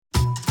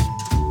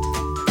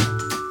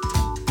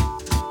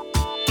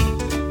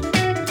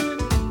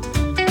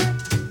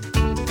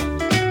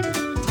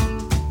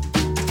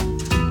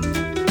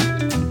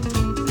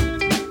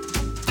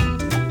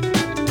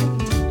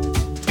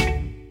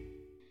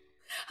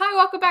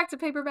welcome back to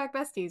Paperback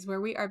Besties,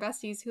 where we are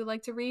besties who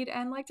like to read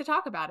and like to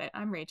talk about it.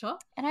 I'm Rachel.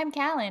 And I'm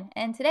Callan,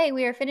 and today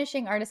we are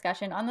finishing our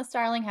discussion on The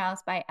Starling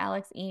House by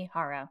Alix E.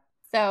 Harrow.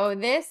 So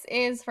this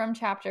is from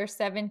chapter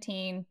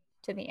 17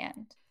 to the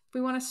end.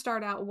 We want to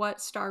start out, what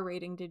star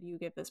rating did you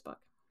give this book?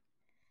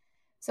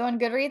 So on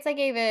Goodreads, I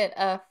gave it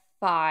a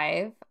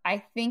 5.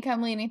 I think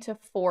I'm leaning to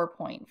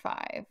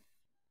 4.5.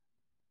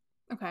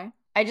 Okay.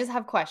 I just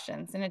have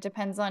questions, and it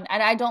depends on...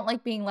 And I don't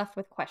like being left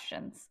with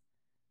questions.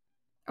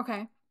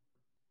 Okay.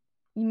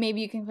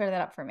 Maybe you can clear that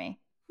up for me.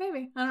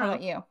 Maybe. I don't know. How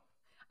about you?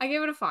 I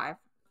gave it a 5.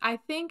 I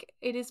think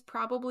it is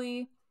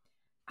probably,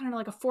 I don't know,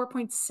 like a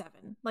 4.7.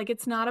 Like,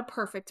 it's not a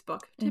perfect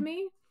book to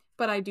me,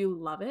 but I do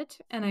love it,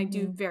 and I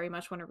do very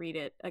much want to read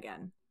it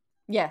again.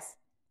 Yes.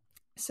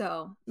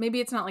 So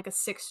maybe it's not like a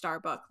 6-star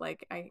book.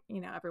 Like,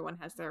 everyone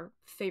has their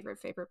favorite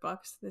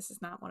books. This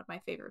is not one of my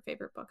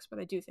favorite books, but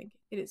I do think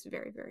it is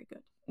very, very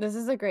good. This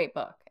is a great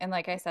book. And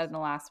like I said in the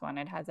last one,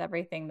 it has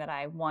everything that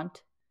I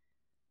want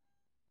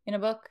in a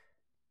book.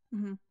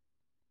 Mm-hmm.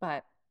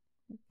 But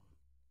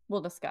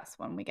we'll discuss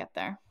when we get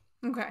there.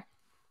 Okay.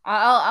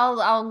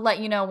 I'll let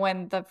you know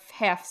when the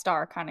half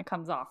star kind of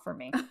comes off for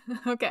me.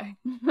 Okay.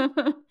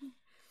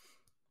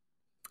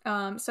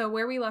 So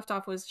where we left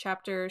off was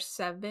chapter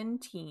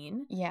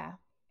 17. Yeah.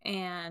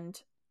 And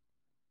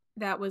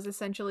that was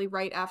essentially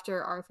right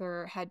after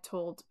Arthur had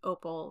told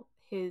Opal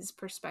his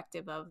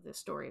perspective of the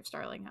story of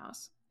Starling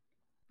House.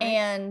 Right?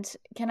 And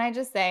can I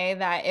just say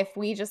that if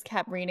we just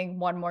kept reading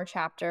one more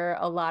chapter,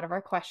 a lot of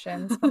our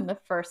questions from the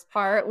first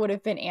part would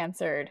have been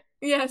answered.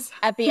 Yes.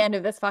 At the end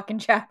of this fucking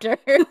chapter.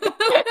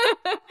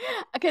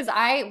 Because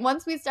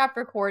once we stopped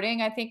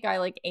recording, I think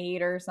I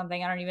ate or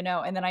something. I don't even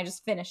know. And then I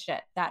just finished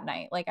it that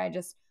night. I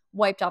just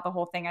wiped out the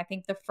whole thing. I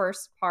think the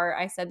first part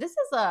I said, this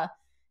is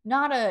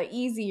not a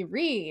easy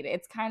read.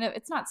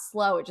 It's not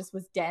slow. It just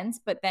was dense.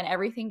 But then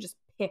everything just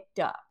picked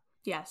up.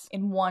 Yes.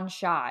 In one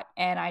shot.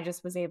 And I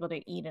just was able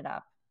to eat it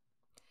up.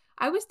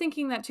 I was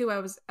thinking that too.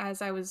 I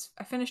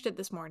finished it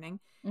this morning.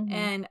 Mm-hmm.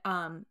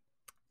 And,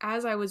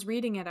 as I was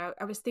reading it,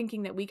 I was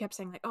thinking that we kept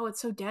saying oh,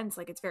 it's so dense,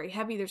 it's very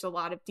heavy. There's a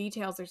lot of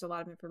details. There's a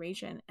lot of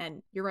information.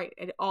 And you're right.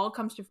 It all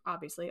comes to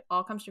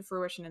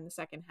fruition in the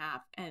second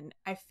half. And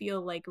I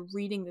feel like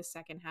reading the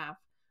second half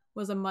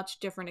was a much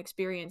different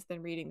experience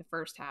than reading the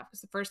first half.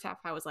 Because the first half,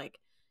 I was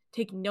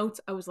taking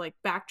notes. I was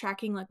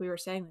backtracking, like we were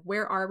saying,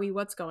 where are we?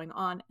 What's going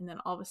on? And then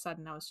all of a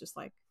sudden I was just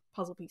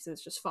puzzle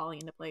pieces just falling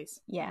into place.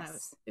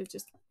 Yes. And it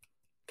just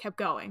kept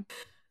going.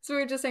 So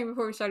we were just saying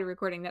before we started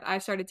recording that I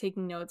started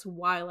taking notes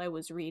while I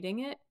was reading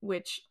it,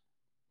 which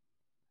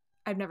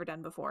I've never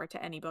done before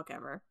to any book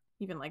ever.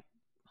 Even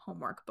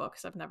homework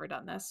books, I've never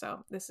done this.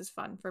 So this is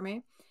fun for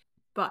me.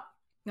 But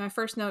my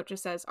first note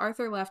just says,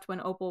 Arthur left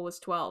when Opal was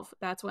 12.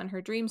 That's when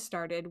her dreams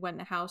started, when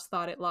the house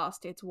thought it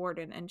lost its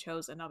warden and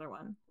chose another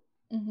one.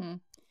 Mm-hmm.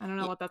 I don't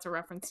know what that's a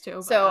reference to.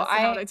 But so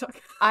that's how they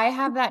took. I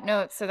have that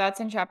note. So that's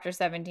in chapter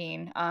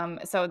 17.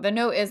 So the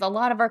note is a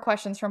lot of our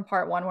questions from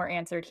part 1 were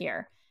answered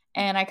here.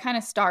 And I kind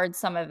of starred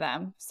some of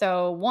them.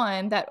 So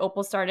 1, that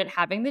Opal started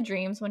having the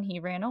dreams when he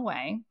ran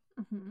away.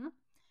 Mm-hmm.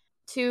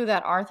 2,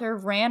 that Arthur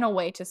ran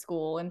away to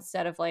school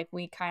instead of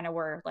we kind of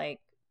were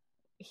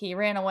he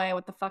ran away.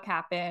 What the fuck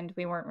happened?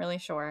 We weren't really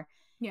sure.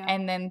 Yeah.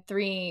 And then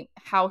 3,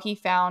 how he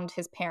found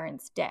his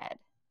parents dead.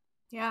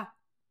 Yeah.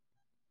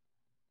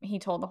 He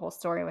told the whole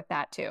story with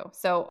that too.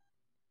 So,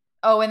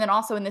 and then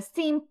also in the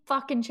same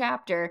fucking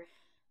chapter,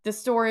 the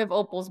story of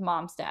Opal's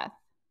mom's death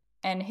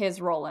and his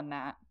role in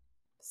that.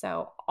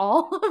 So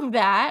all of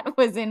that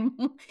was in,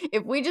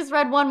 if we just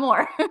read one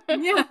more.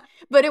 Yeah.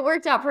 But it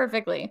worked out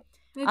perfectly.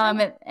 And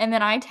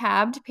then I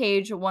tabbed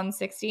page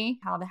 160,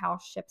 how the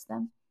house ships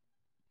them.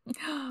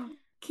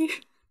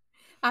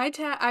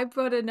 I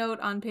put a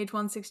note on page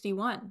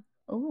 161.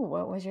 Ooh,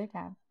 what was your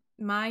tab?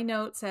 My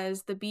note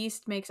says, the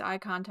beast makes eye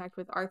contact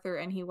with Arthur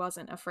and he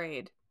wasn't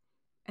afraid.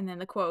 And then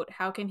the quote,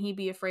 how can he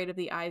be afraid of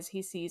the eyes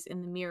he sees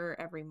in the mirror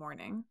every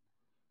morning?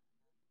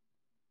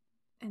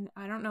 And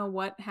I don't know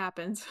what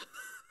happens.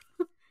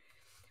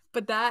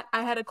 But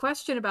I had a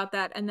question about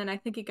that, and then I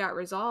think it got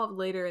resolved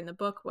later in the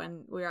book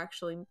when we were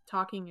actually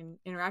talking and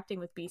interacting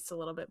with beasts a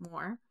little bit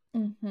more.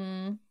 Mm-hmm.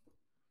 And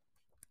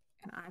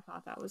I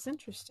thought that was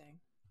interesting.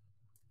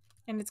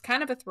 And it's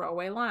kind of a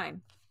throwaway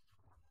line.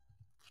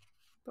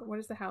 But what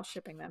is the house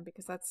shipping them?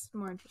 Because that's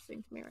more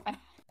interesting to me right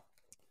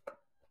now.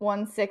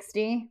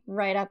 160,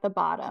 right at the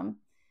bottom.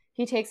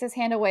 He takes his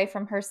hand away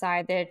from her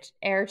side. The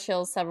air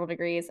chills several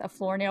degrees. A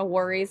floor nail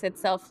worries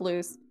itself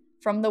loose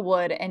from the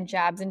wood and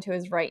jabs into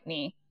his right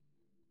knee.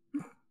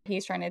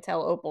 He's trying to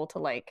tell Opal to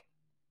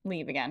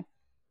leave again.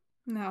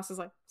 And the house is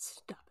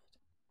stop it.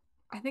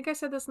 I think I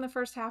said this in the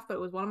first half, but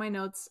it was one of my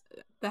notes.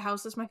 The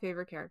house is my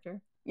favorite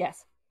character.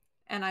 Yes.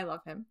 And I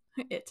love him.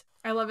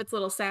 I love its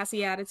little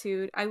sassy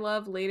attitude. I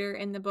love later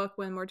in the book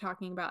when we're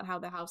talking about how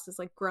the house is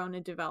grown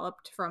and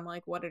developed from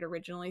what it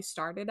originally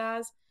started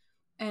as.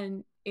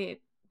 And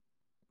it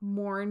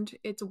mourned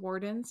its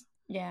wardens.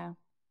 Yeah.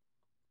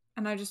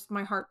 And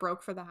my heart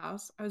broke for the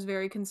house. I was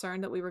very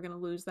concerned that we were going to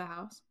lose the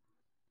house.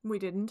 We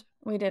didn't.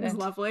 We didn't. It was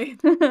lovely.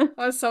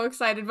 I was so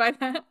excited by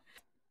that.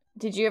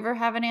 Did you ever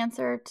have an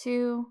answer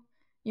to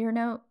your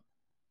note?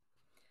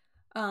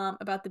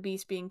 About the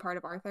beast being part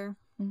of Arthur.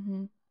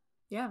 Mm-hmm.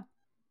 Yeah.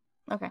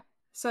 Okay.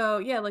 So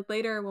yeah, like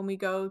later when we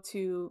go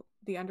to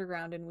the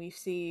underground and we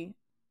see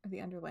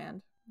the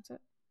Underland. What's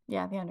it?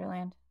 Yeah, the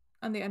Underland.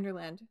 On the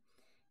Underland,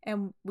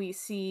 and we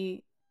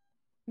see.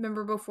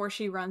 Remember before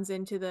she runs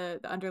into the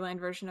Underland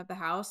version of the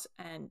house,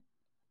 and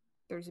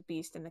there's a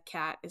beast, and the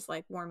cat is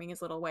like worming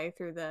his little way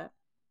through the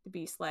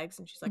beast's legs,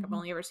 and she's like, I've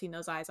only ever seen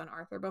those eyes on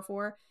Arthur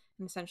before,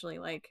 and essentially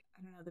like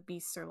I don't know, the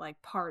beasts are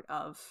like part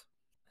of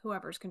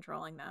whoever's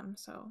controlling them.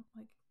 So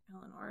like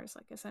Eleanor is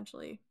like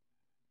essentially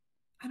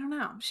I don't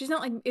know. She's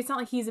not like it's not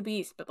like he's a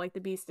beast, but like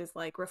the beast is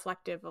like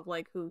reflective of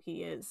like who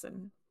he is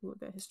and who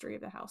the history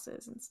of the house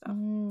is and stuff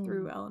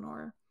through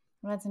Eleanor.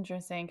 That's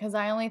interesting because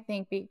I only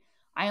think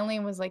I only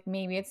was like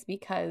maybe it's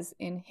because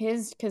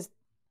because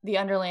the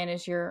Underland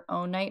is your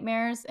own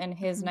nightmares and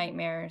his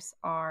nightmares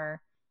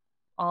are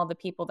all the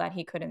people that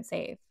he couldn't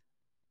save.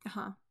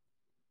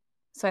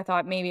 So I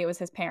thought maybe it was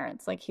his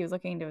parents, like he was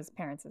looking into his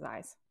parents'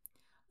 eyes.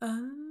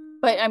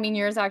 But I mean,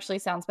 yours actually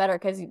sounds better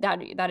because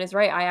that is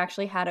right. I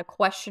actually had a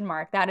question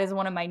mark. That is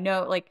one of my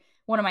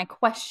one of my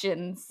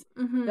questions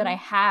that I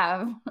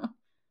have.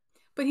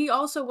 But he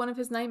also, one of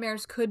his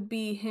nightmares could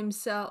be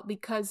himself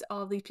because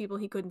all these people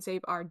he couldn't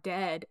save are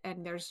dead,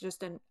 and there's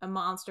just a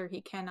monster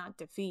he cannot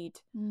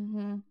defeat.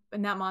 And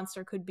that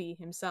monster could be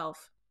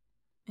himself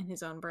in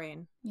his own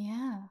brain.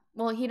 Yeah.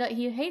 Well,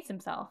 he hates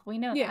himself. We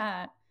know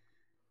that.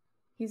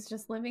 He's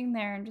just living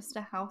there in just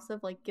a house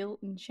of like guilt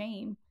and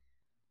shame.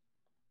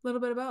 A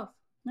little bit of both.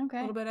 Okay.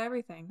 A little bit of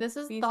everything. This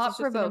is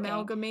thought-provoking. An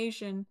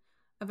amalgamation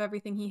of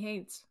everything he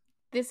hates.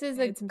 This is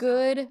a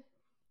good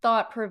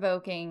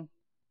thought-provoking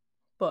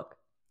book.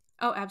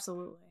 Oh,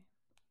 absolutely.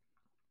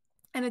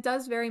 And it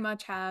does very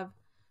much have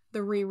the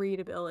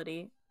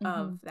rereadability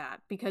of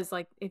that, because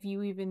like if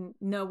you even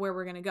know where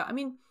we're going to go, I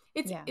mean,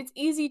 it's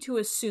easy to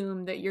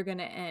assume that you're going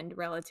to end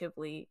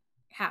relatively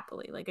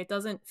happily. Like it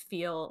doesn't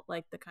feel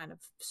like the kind of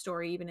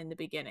story even in the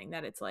beginning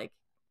that it's like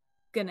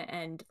going to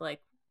end like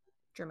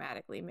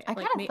dramatically. I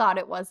kind of thought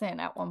it wasn't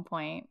at one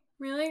point.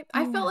 Really? Yeah.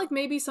 I felt like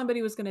maybe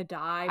somebody was going to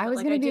die. I was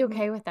like, going to be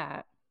okay with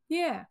that.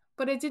 Yeah.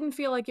 But it didn't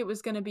feel like it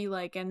was going to be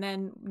like, and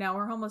then now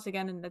we're homeless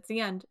again and that's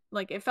the end.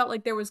 Like it felt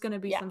like there was going to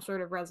be some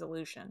sort of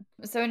resolution.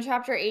 So in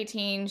chapter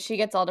 18, she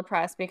gets all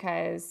depressed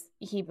because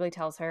he really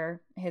tells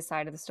her his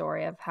side of the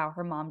story of how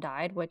her mom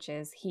died, which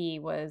is he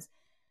was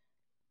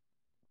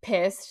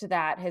pissed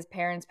that his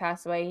parents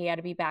passed away. He had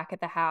to be back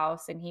at the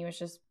house, and he was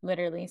just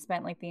literally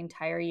spent like the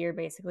entire year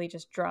basically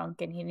just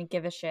drunk, and he didn't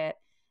give a shit.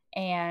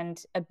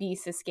 And a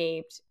beast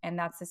escaped, and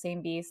that's the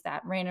same beast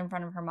that ran in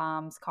front of her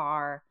mom's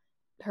car.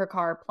 Her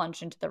car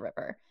plunged into the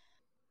river.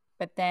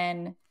 But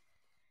then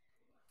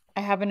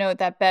I have a note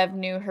that Bev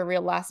knew her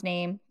real last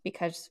name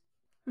because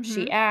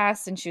she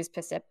asked, and she was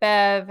pissed at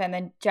Bev. And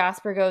then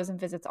Jasper goes and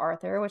visits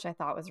Arthur, which I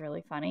thought was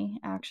really funny,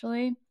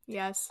 actually.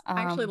 Yes.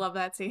 I actually love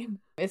that scene.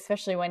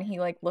 Especially when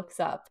he like looks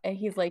up and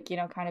he's like, you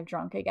know, kind of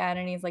drunk again,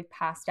 and he's like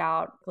passed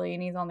out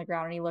and he's on the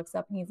ground, and he looks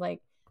up and he's like,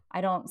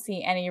 I don't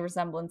see any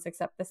resemblance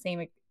except the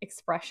same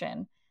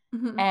expression.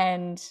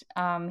 And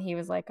he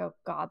was like, oh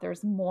God,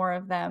 there's more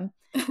of them.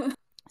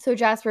 So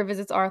Jasper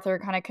visits Arthur,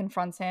 kind of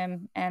confronts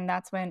him, and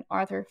that's when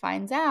Arthur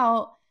finds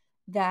out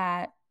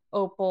that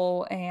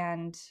Opal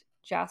and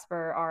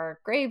Jasper are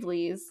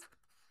Graveleys,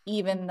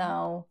 even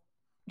though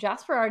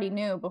Jasper already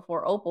knew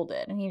before Opal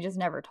did, and he just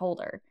never told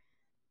her.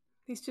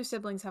 These two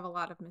siblings have a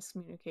lot of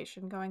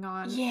miscommunication going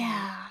on.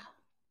 Yeah.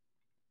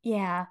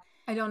 Yeah.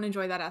 I don't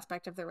enjoy that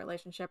aspect of their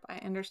relationship. I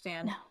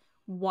understand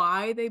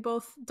why they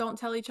both don't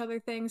tell each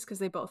other things, because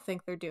they both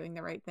think they're doing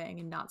the right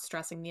thing and not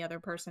stressing the other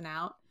person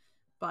out.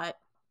 But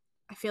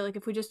I feel like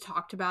if we just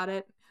talked about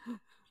it,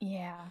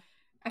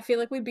 I feel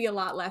like we'd be a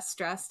lot less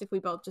stressed if we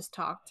both just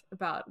talked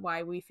about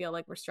why we feel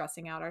like we're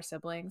stressing out our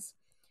siblings.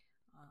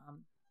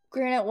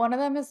 Granted, one of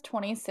them is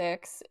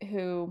 26,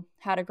 who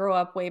had to grow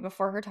up way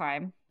before her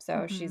time,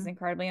 so she's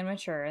incredibly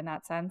immature in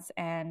that sense,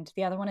 and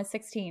the other one is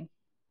 16.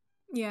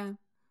 Yeah.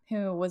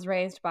 Who was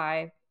raised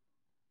by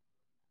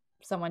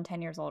someone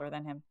 10 years older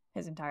than him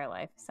his entire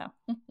life, so.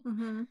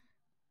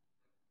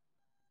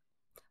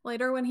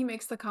 Later, when he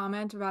makes the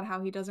comment about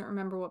how he doesn't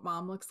remember what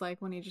mom looks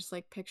like, when he just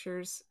like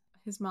pictures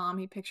his mom,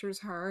 he pictures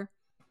her.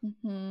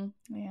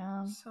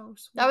 Yeah. So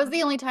sweet. That was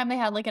the only time they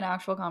had like an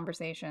actual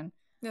conversation.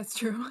 That's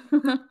true.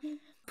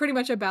 Pretty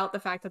much about the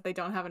fact that they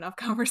don't have enough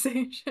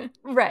conversation.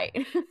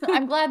 Right.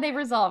 I'm glad they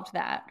resolved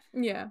that.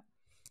 Yeah.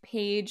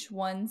 Page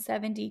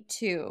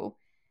 172.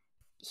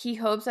 He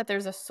hopes that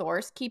there's a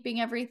source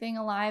keeping everything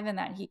alive and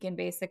that he can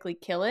basically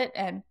kill it.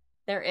 And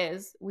there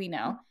is, we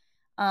know.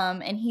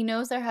 And he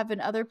knows there have been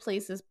other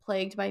places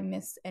plagued by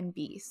myths and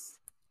beasts.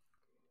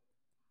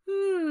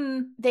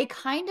 They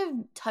kind of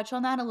touch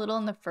on that a little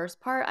in the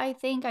first part, I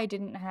think. I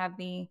didn't have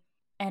the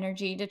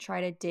energy to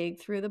try to dig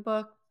through the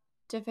book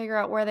to figure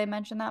out where they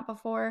mentioned that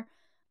before.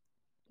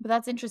 But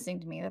that's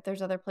interesting to me that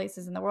there's other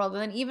places in the world.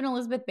 And then even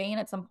Elizabeth Bain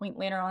at some point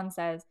later on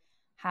says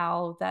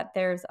how that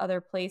there's other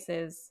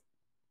places.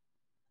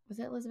 Was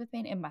it Elizabeth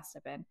Bain? It must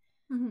have been.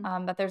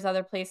 That there's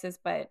other places,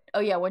 but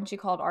oh yeah, when she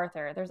called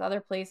Arthur, there's other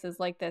places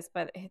like this,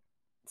 but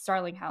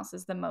Starling House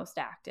is the most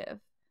active.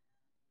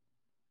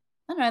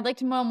 I don't know. I'd like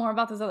to know more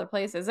about those other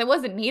places. It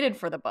wasn't needed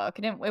for the book.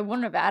 It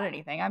wouldn't have added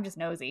anything. I'm just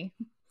nosy.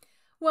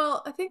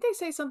 Well, I think they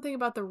say something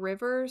about the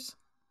rivers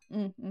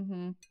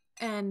Mm-hmm.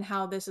 and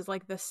how this is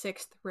like the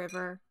 6th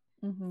river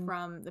Mm-hmm.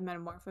 from the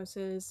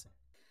Metamorphoses.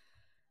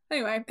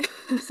 Anyway.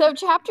 So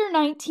chapter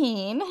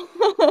 19,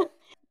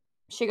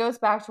 she goes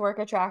back to work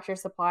at Tractor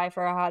Supply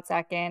for a hot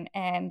second,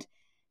 and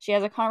she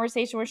has a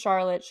conversation with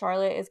Charlotte.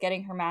 Charlotte is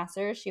getting her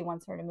master's. She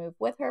wants her to move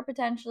with her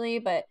potentially,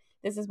 but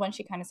this is when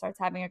she kind of starts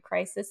having a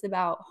crisis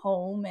about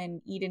home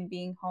and Eden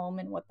being home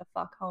and what the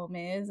fuck home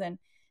is and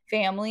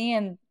family,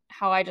 and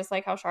how I just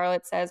like how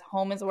Charlotte says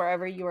home is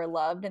wherever you are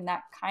loved, and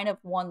that kind of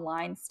one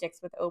line sticks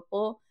with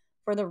Opal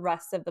for the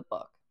rest of the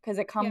book because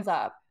it comes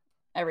up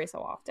every so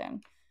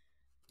often.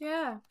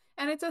 Yeah.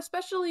 And it's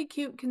especially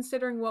cute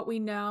considering what we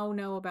now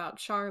know about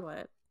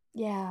Charlotte.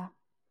 Yeah.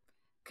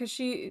 Because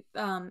she,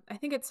 I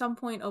think at some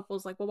point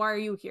Opal's like, well, why are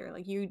you here?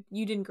 Like, you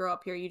didn't grow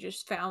up here. You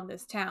just found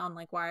this town.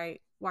 Like, why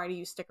do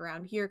you stick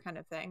around here kind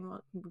of thing?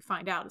 Well, we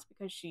find out it's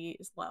because she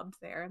is loved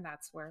there, and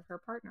that's where her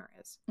partner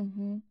is,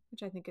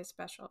 which I think is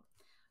special.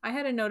 I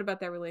had a note about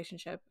their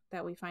relationship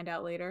that we find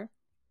out later.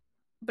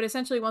 But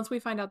essentially, once we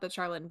find out that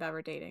Charlotte and Bev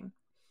are dating,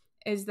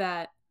 is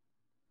that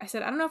I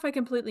said, I don't know if I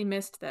completely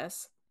missed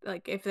this.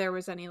 Like, if there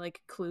was any,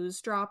 like, clues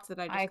dropped that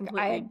I just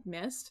completely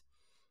missed.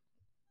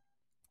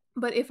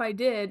 But if I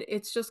did,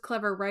 it's just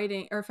clever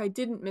writing. Or if I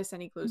didn't miss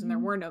any clues and there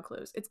were no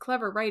clues, it's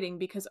clever writing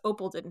because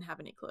Opal didn't have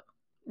any clue.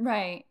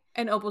 Right.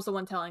 And Opal's the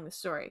one telling the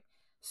story.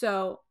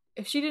 So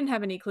if she didn't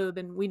have any clue,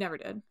 then we never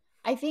did.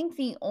 I think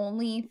the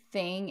only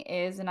thing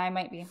is, and I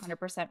might be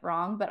 100%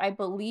 wrong, but I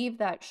believe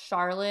that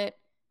Charlotte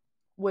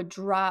would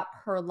drop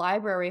her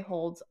library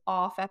holds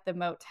off at the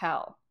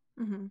motel.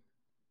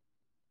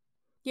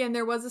 Yeah, and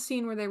there was a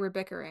scene where they were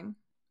bickering.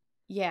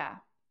 Yeah.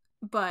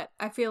 But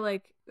I feel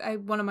like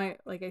one of my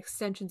like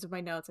extensions of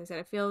my notes, I said,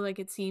 I feel like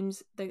it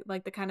seems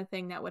like the kind of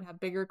thing that would have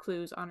bigger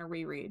clues on a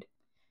reread.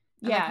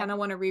 And I kind of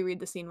want to reread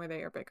the scene where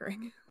they are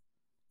bickering.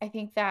 I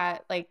think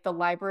that like the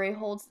library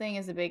holds thing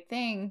is a big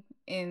thing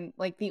in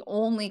like the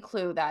only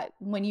clue that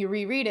when you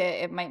reread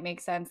it, it might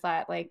make sense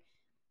that like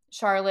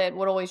Charlotte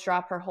would always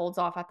drop her holds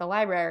off at the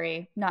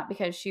library, not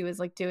because she was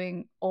like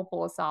doing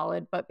Opal a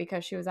solid, but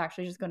because she was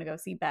actually just going to go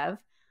see Bev,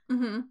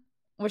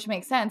 which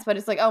makes sense. But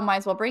it's like, oh, might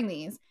as well bring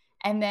these.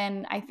 And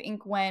then I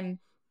think when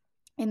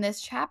in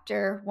this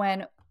chapter,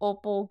 when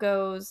Opal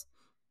goes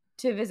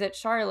to visit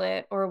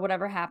Charlotte or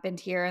whatever happened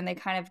here, and they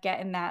kind of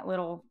get in that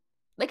little,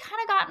 they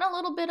kind of got in a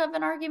little bit of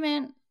an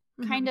argument,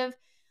 kind of.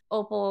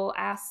 Charlotte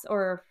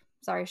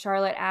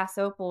asks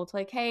Opal to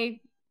like,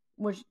 hey,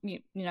 would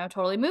you know,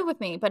 totally move with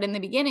me? But in the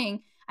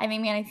beginning,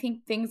 I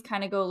think things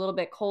kind of go a little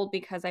bit cold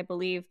because I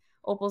believe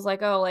Opal's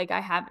like, oh, like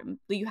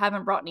you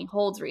haven't brought any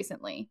holds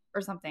recently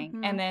or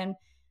something. And then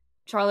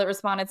Charlotte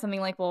responded something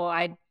like, well,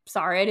 I'm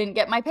sorry I didn't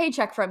get my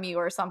paycheck from you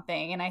or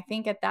something. And I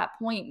think at that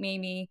point,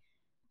 maybe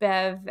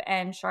Bev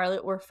and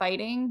Charlotte were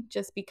fighting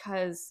just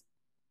because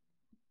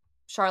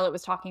Charlotte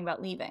was talking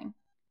about leaving.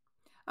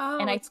 Oh,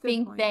 and I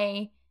think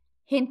they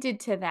hinted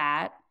to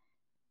that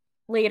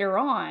later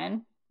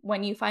on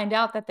when you find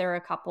out that they're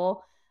a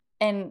couple.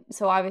 And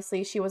so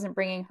obviously she wasn't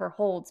bringing her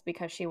holds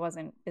because she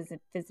wasn't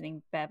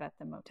visiting Bev at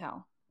the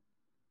motel.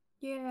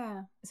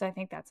 Yeah. So I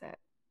think that's it.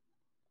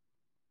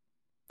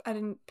 I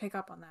didn't pick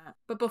up on that.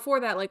 But before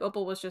that, like,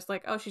 Opal was just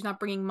like, oh, she's not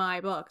bringing my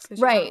books. Because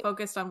she's not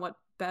focused on what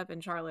Bev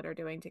and Charlotte are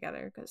doing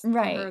together. Because for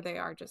her, they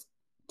are just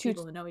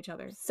people who know each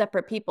other.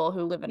 Separate people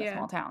who live in a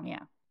small town,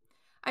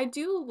 I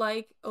do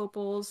like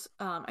Opal's,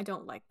 I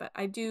don't like, but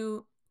I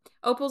do,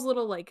 Opal's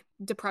little, like,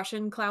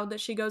 depression cloud that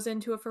she goes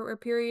into for a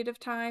period of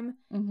time.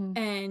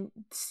 And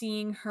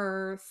seeing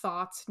her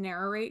thoughts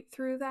narrate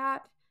through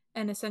that.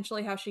 And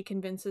essentially how she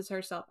convinces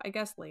herself, I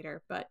guess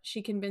later, but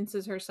she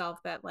convinces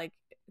herself that, like,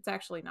 it's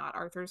actually not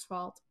Arthur's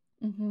fault.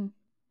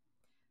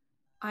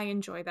 I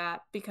enjoy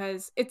that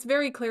because it's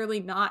very clearly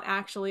not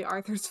actually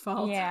Arthur's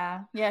fault.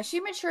 Yeah, she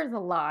matures a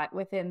lot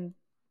within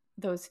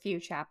those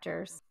few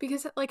chapters.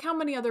 Because, like, how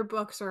many other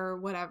books or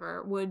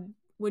whatever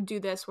would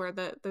do this where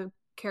the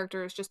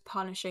character is just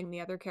punishing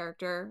the other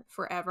character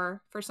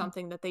forever for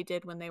something that they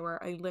did when they were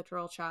a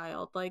literal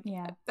child? Like,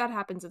 that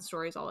happens in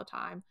stories all the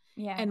time.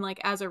 And, like,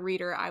 as a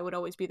reader, I would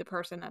always be the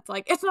person that's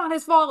like, it's not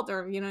his fault,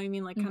 or, you know what I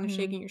mean? Like, kind of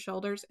shaking your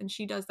shoulders. And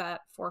she does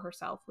that for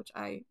herself, which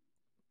I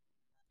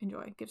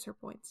enjoy. Gives her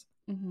points.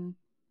 And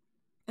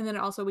then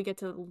also we get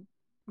to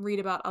read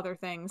about other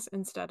things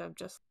instead of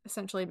just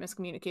essentially a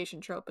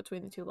miscommunication trope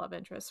between the two love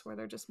interests where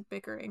they're just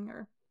bickering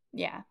or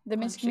the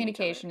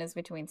miscommunication is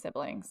between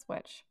siblings,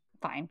 which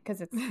fine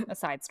because it's a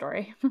side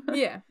story.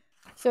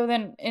 So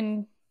then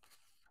in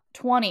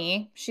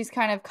 20, she's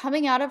kind of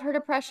coming out of her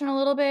depression a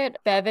little bit.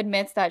 Bev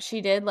admits that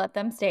she did let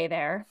them stay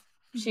there.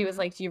 She was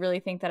like, do you really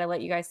think that I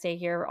let you guys stay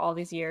here all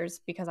these years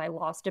because I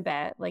lost a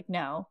bet? Like,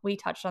 no, we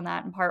touched on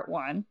that in part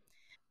 1.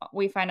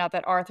 We find out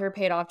that Arthur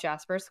paid off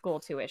Jasper's school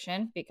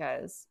tuition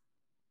because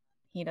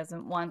he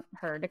doesn't want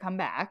her to come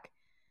back.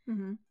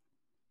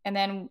 And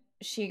then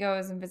she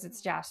goes and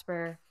visits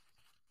Jasper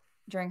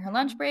during her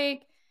lunch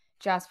break.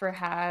 Jasper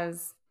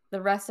has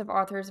the rest of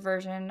Arthur's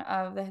version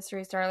of the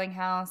history of Starling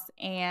House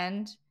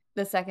and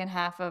the second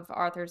half of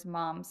Arthur's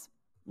mom's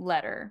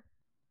letter.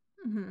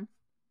 Mm-hmm.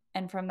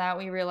 And from that,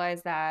 we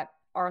realize that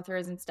Arthur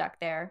isn't stuck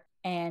there,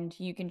 and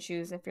you can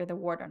choose if you're the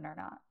warden or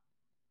not.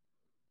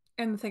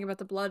 And the thing about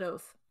the blood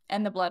oath.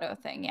 And the blood oath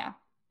thing, yeah.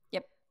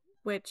 Yep.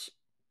 Which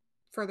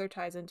further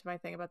ties into my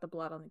thing about the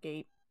blood on the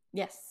gate.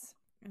 Yes.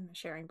 And the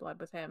sharing blood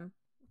with him.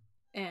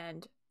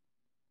 And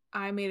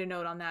I made a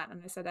note on that,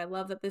 and I said, I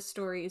love that this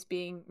story is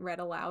being read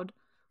aloud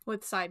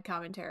with side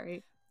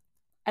commentary.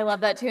 I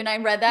love that too, and I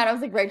read that. I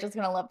was like, Rachel's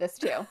gonna love this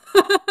too.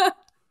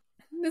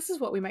 This is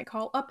what we might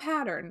call a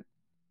pattern.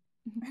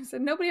 I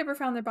said, nobody ever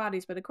found their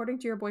bodies, but according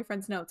to your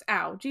boyfriend's notes,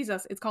 ow,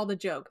 Jesus, it's called a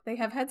joke. They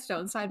have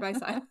headstones side by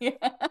side. Yeah.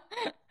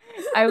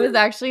 I was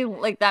actually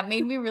like, that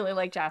made me really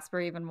like Jasper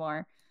even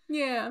more.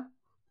 Yeah.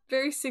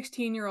 Very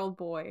 16-year-old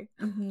boy.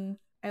 Mm-hmm.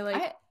 I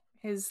like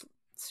his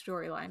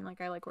storyline.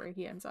 Like, I like where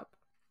he ends up.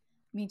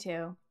 Me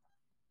too.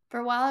 For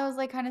a while, I was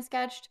like kind of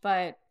sketched,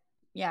 but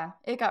yeah,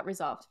 it got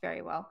resolved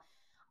very well.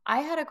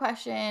 I had a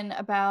question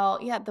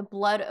about, the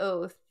blood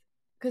oath,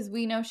 because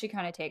we know she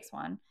kind of takes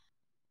one.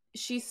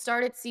 She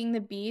started seeing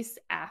the beast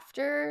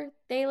after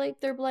they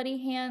like their bloody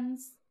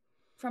hands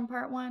from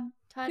part 1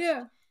 touched.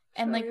 Yeah.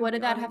 And like, what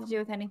did that have to do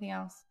with anything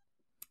else?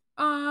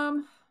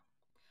 I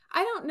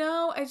don't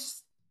know.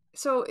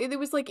 So it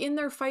was like in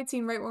their fight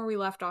scene right where we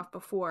left off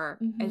before,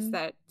 is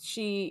that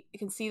she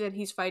can see that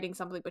he's fighting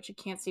something, but she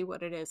can't see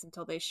what it is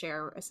until they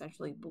share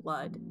essentially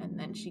blood, and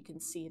then she can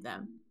see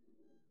them.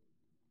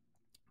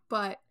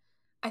 But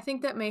I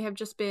think that may have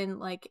just been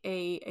like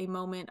a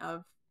moment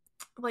of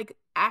like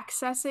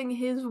accessing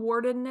his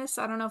wardenness.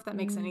 I don't know if that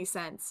makes any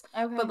sense.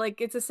 Okay. But like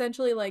it's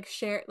essentially like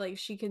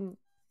she can,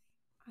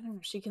 I don't know,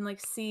 she can like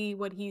see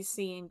what he's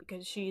seeing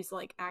because she's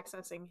like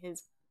accessing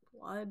his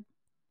blood.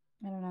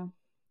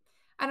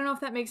 I don't know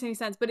if that makes any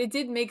sense, but it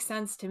did make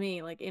sense to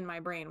me, like in my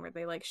brain, where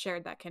they like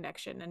shared that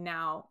connection, and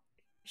now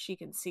she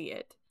can see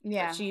it.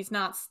 Yeah, but she's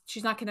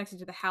not connected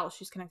to the house.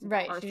 She's connected to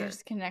Arthur. She's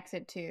just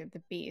connected to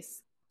the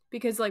beast.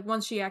 Because like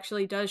once she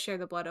actually does share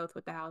the blood oath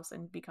with the house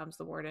and becomes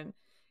the warden,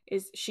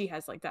 she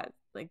has like that,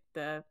 like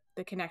the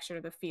connection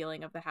or the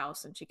feeling of the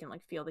house, and she can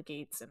like feel the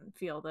gates and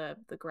feel the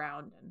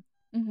ground,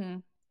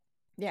 and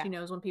she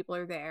knows when people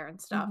are there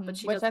and stuff. But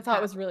which I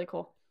thought was really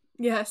cool.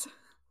 Yes,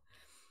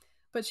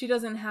 but she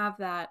doesn't have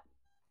that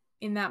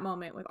in that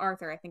moment with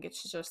Arthur. I think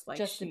it's just like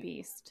the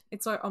beast.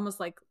 It's almost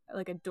like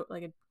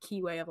a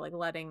key way of like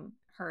letting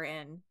her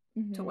in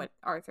to what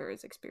Arthur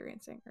is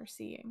experiencing or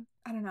seeing.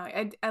 I don't know.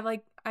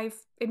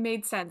 It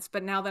made sense,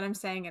 but now that I'm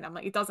saying it, I'm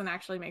like, it doesn't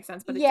actually make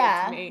sense, but it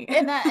did to me.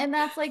 and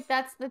that's like,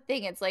 that's the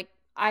thing. It's like,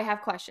 I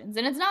have questions,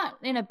 and it's not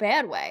in a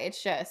bad way.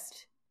 It's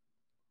just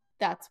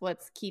that's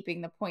what's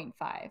keeping the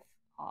 0.5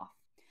 off.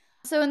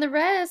 So in the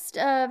rest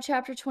of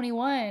chapter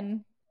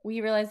 21,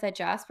 we realize that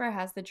Jasper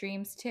has the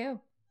dreams too.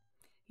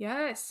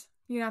 Yes,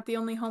 you're not the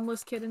only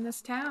homeless kid in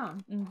this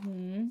town.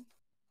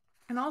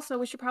 And also,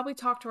 we should probably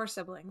talk to our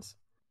siblings.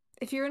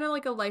 If you're in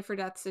a life or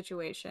death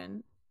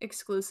situation,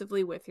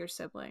 exclusively with your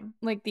sibling,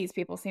 like these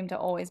people seem to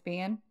always be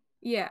in.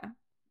 Yeah,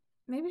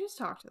 maybe just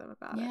talk to them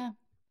about it. Yeah.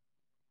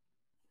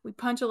 We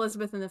punch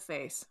Elizabeth in the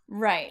face.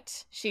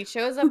 Right. She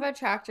shows up at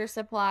Tractor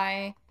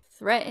Supply,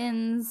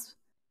 threatens,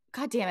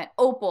 God damn it,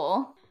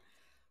 Opal,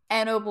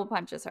 and Opal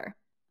punches her.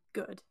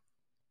 Good.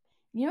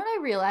 You know what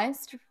I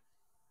realized?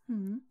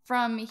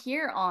 From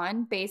here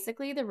on,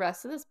 basically the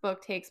rest of this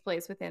book takes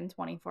place within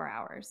 24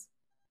 hours.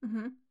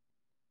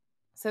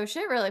 So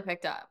shit really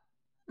picked up.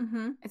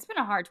 It's been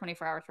a hard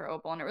 24 hours for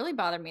Opal, and it really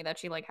bothered me that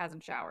she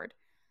hasn't showered.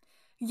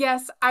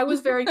 Yes, I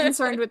was very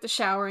concerned with the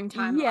showering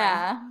timeline.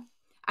 Yeah.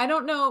 I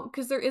don't know,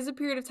 because there is a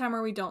period of time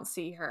where we don't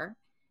see her.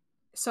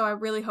 So I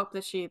really hope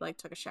that she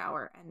took a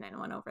shower and then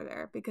went over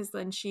there, because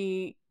then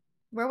she...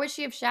 Where would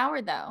she have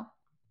showered though?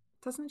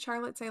 Doesn't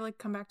Charlotte say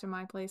come back to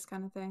my place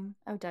kind of thing?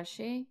 Oh, does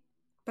she?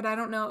 But I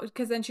don't know,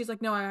 because then she's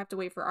like, no, I have to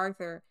wait for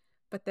Arthur.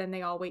 But then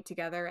they all wait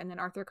together, and then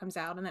Arthur comes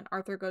out, and then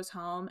Arthur goes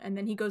home, and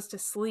then he goes to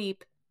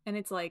sleep, and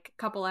it's a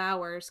couple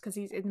hours because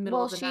he's in the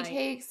middle of the night. Well, she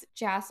takes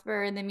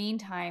Jasper in the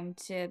meantime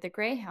to the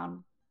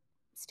Greyhound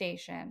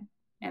station,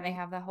 and they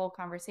have the whole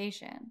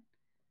conversation.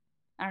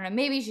 I don't know,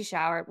 maybe she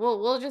showered.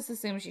 We'll just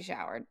assume she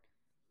showered.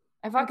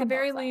 At the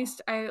very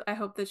least, I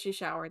hope that she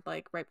showered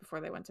right before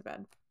they went to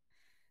bed.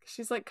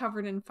 She's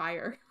covered in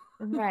fire.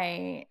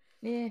 Right.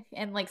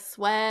 And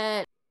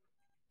sweat.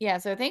 Yeah,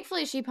 so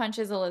thankfully she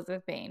punches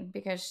Elizabeth Bain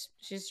because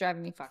she's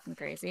driving me fucking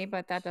crazy,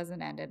 but that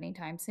doesn't end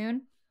anytime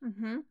soon.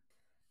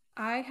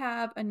 I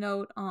have a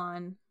note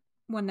on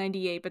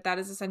 198, but that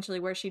is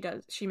essentially where she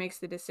makes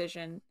the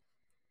decision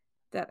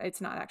that it's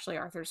not actually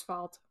Arthur's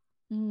fault.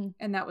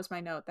 And that was my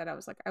note, that I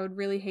was like, I would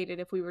really hate it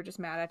if we were just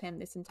mad at him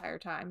this entire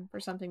time for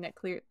something that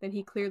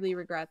he clearly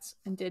regrets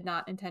and did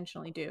not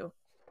intentionally do.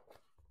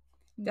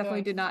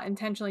 Definitely did not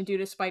intentionally do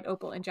to spite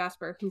Opal and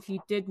Jasper, who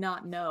he did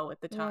not know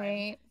at the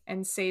time,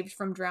 and saved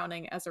from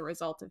drowning as a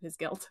result of his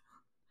guilt.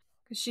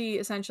 Because she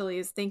essentially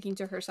is thinking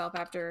to herself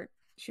after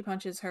she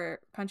punches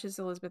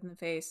Elizabeth in the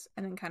face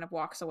and then kind of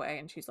walks away,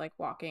 and she's like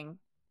thinking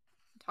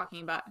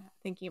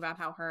about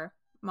how her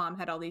mom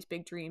had all these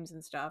big dreams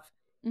and stuff.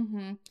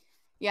 Mm-hmm.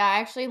 Yeah, I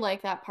actually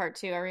like that part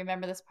too. I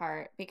remember this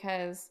part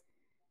because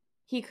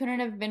he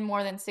couldn't have been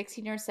more than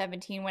 16 or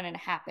 17 when it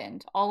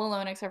happened, all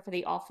alone except for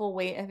the awful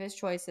weight of his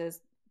choices,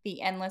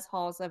 the endless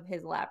halls of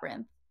his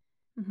labyrinth.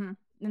 Mm-hmm.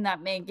 And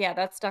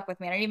that stuck with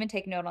me. I didn't even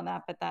take note on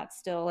that, but that's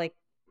still like,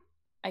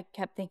 I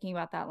kept thinking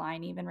about that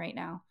line even right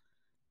now.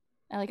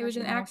 It was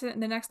an accident.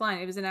 The next line,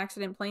 it was an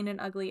accident, plain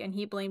and ugly, and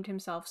he blamed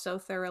himself so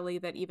thoroughly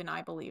that even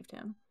I believed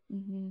him.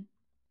 Mm-hmm.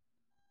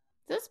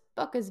 This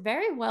book is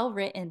very well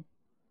written.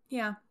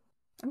 Yeah.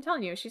 I'm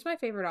telling you, she's my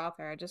favorite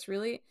author.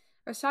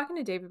 I was talking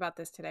to Dave about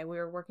this today. We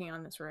were working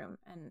on this room,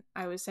 and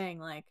I was saying,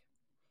 like,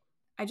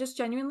 I just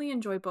genuinely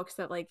enjoy books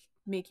that, like,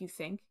 make you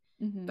think,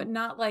 mm-hmm. but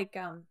not like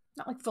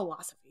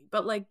philosophy,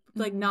 but like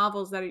mm-hmm.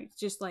 novels that are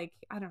just like,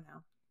 I don't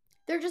know.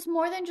 They're just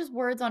more than just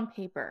words on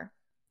paper.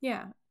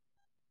 Yeah.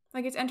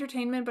 Like, it's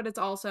entertainment, but it's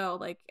also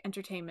like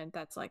entertainment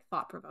that's like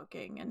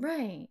thought-provoking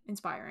and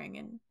inspiring,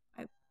 and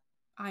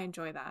I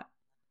enjoy that.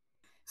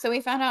 So we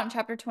found out in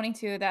chapter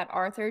 22 that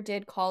Arthur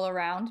did call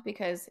around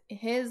because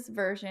his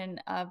version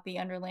of the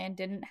Underland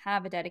didn't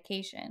have a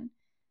dedication,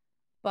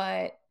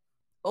 but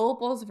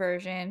Opal's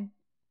version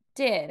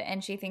did,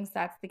 and she thinks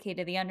that's the key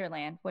to the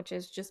Underland, which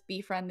is just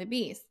befriend the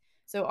beast.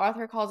 So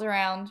Arthur calls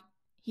around.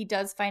 He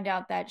does find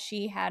out that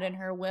she had in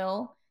her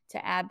will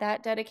to add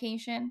that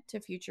dedication to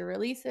future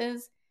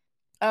releases.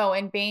 Oh,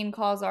 and Bane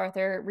calls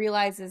Arthur,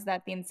 realizes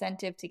that the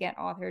incentive to get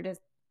Arthur to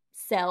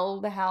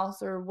sell the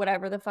house or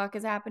whatever the fuck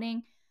is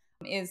happening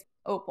is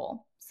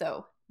Opal.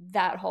 So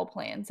that whole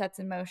plan sets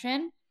in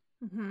motion,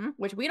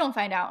 which we don't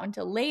find out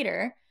until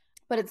later,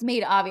 but it's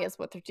made obvious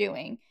what they're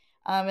doing.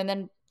 And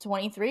then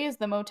 23 is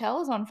the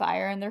motel is on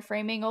fire and they're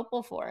framing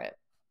Opal for it.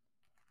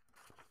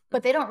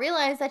 But they don't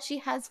realize that she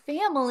has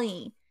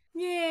family.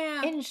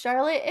 Yeah. In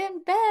Charlotte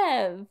and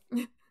Bev.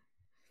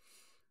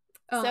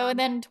 So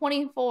then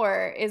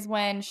 24 is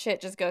when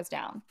shit just goes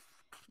down.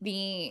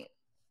 The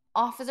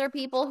officer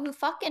people who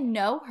fucking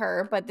know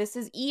her, but this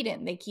is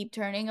Eden. They keep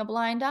turning a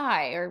blind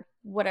eye, or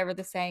whatever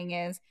the saying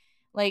is.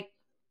 Like,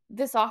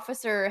 this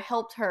officer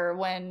helped her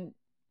when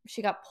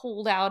she got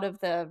pulled out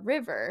of the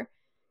river,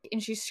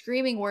 and she's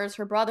screaming, "Where's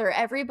her brother?"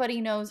 Everybody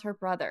knows her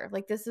brother.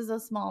 Like, this is a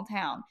small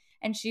town.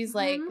 And she's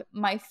like,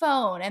 "My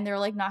phone," and they're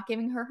like not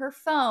giving her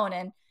phone.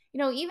 And, you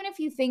know, even if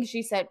you think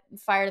she said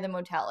fire the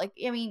motel, like,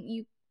 I mean,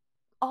 you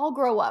all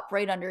grow up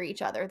right under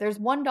each other. There's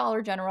one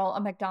Dollar General,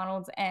 a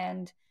McDonald's,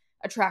 and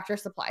a Tractor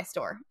Supply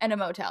store and a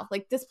motel.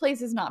 Like, this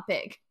place is not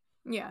big.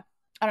 Yeah.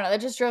 I don't know.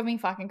 That just drove me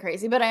fucking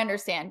crazy. But I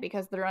understand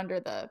because they're under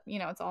the, you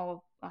know, it's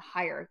all a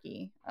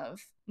hierarchy of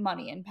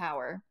money and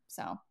power.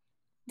 So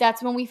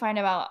that's when we find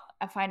out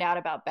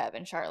about Bev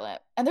and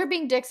Charlotte. And they're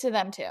being dicks to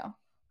them too.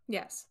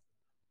 Yes.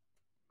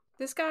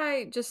 This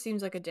guy just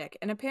seems like a dick.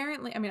 And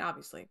apparently, I mean,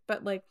 obviously,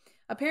 but like,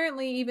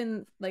 apparently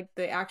even like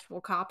the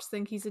actual cops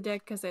think he's a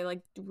dick because they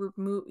like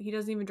he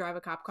doesn't even drive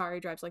a cop car. He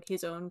drives like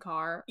his own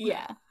car.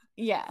 Yeah.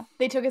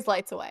 They took his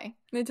lights away.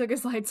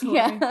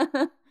 Yeah.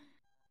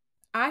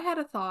 I had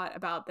a thought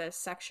about this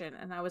section,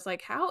 and I was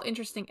like, how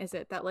interesting is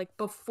it that like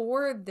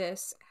before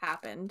this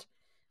happened,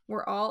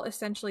 we're all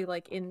essentially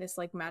like in this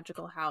like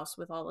magical house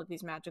with all of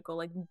these magical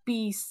like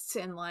beasts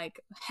and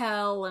like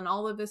hell and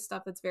all of this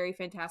stuff that's very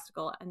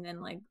fantastical, and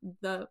then like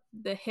the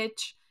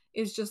hitch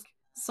is just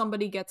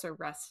somebody gets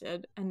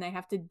arrested and they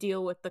have to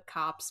deal with the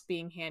cops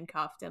being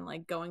handcuffed and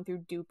like going through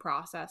due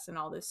process and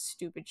all this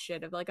stupid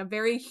shit of like a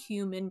very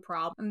human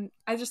problem.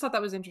 I just thought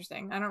that was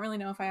interesting. I don't really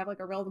know if I have like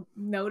a real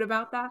note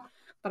about that,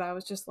 but I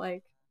was just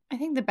like, I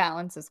think the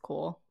balance is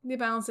cool.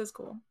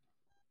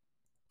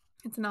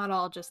 It's not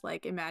all just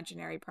like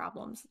imaginary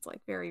problems. It's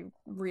like very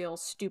real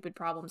stupid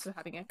problems of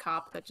having a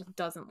cop that just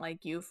doesn't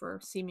like you for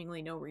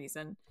seemingly no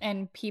reason.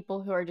 And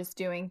people who are just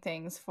doing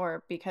things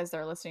because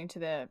they're listening to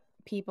the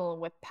people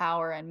with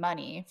power and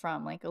money,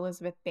 from like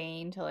Elizabeth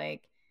Bane to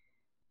like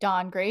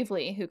Don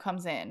Gravely, who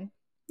comes in.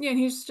 Yeah, and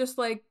he's just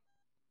like,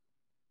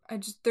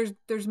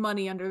 there's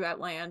money under that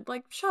land.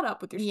 Like, shut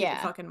up with your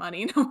stupid fucking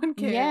money. No one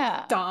cares.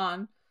 Yeah.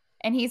 Don.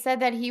 And he said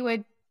that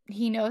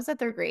he knows that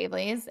they're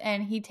Gravely's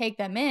and he'd take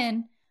them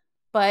in,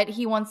 but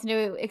he wants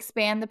to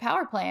expand the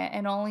power plant,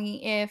 and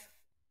only if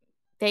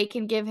they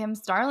can give him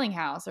Starling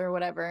House or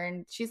whatever.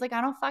 And she's like,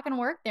 I don't fucking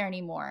work there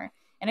anymore.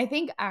 And I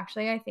think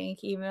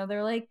even though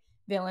they're like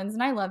villains,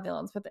 and I love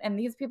villains, and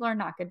these people are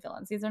not good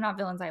villains. These are not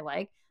villains I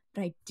like,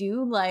 but I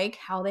do like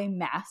how they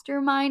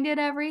masterminded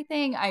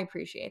everything. I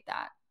appreciate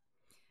that.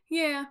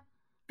 Yeah.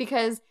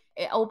 Because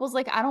Opal's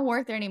like, I don't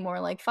work there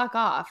anymore. Like, fuck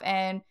off.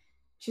 And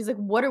she's like,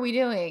 what are we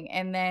doing?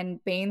 And then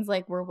Bane's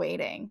like, we're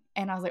waiting.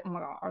 And I was like, oh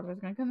my God, Arthur's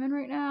going to come in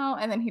right now.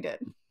 And then he did.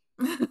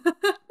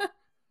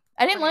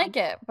 I didn't like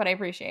it, but I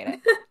appreciate it.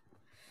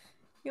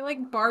 He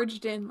like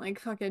barged in like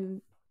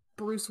fucking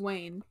Bruce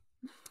Wayne.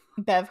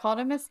 Bev called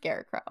him a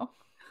scarecrow.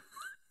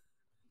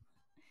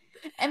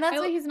 And that's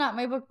why he's not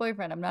my book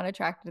boyfriend. I'm not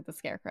attracted to the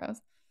scarecrows.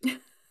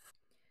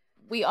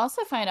 We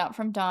also find out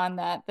from Dawn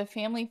that the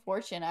family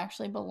fortune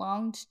actually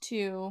belonged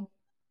to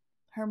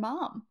her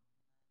mom.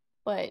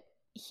 But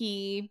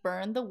he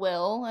burned the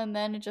will, and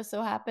then it just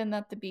so happened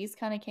that the beast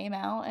kind of came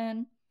out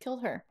and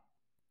killed her.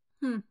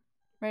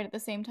 Right at the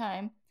same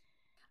time.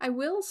 I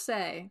will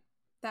say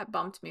that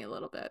bumped me a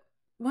little bit.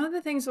 One of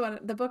the things,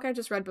 the book I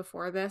just read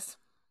before this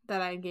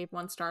that I gave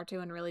 1 star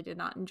to and really did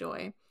not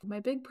enjoy, my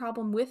big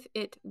problem with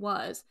it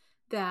was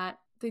that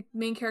the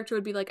main character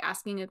would be like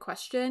asking a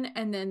question,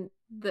 and then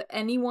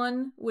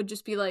anyone would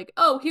just be like,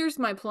 oh, here's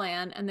my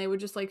plan, and they would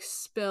just like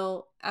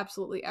spill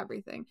absolutely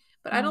everything.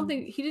 But I don't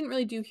think he didn't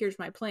really do here's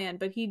my plan,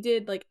 but he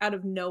did like out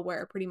of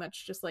nowhere pretty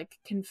much just like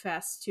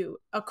confess to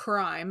a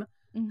crime.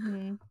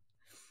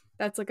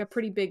 That's like a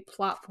pretty big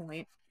plot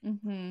point.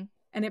 And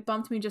it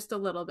bumped me just a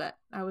little bit.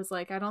 I was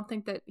like, I don't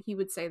think that he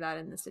would say that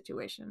in this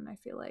situation. I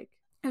feel like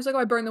I was like, oh,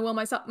 I burned the will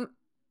myself,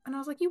 and I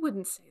was like, you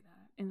wouldn't say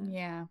that.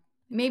 Yeah,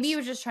 maybe he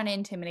was just trying to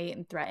intimidate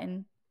and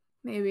threaten.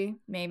 Maybe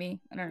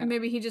I don't know. And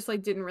maybe he just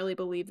like didn't really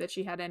believe that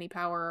she had any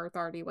power or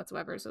authority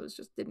whatsoever, so it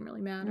just didn't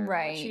really matter.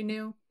 Right, what she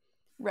knew.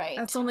 Right.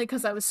 That's only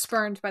because I was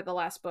spurned by the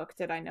last book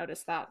did I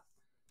notice that.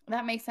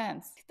 That makes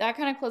sense. That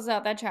kind of closes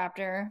out that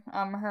chapter.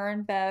 Her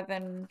and Bev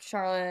and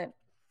Charlotte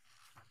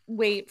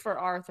wait for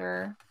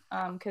Arthur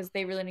because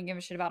they really didn't give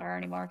a shit about her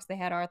anymore because they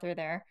had Arthur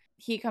there.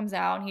 He comes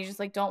out and he's just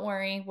like, don't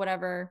worry,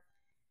 whatever,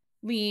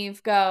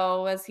 leave,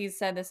 go, as he's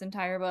said this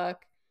entire book.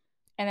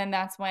 And then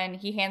that's when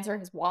he hands her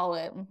his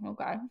wallet. Oh,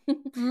 God.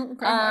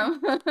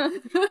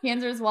 He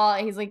hands her his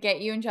wallet. He's like,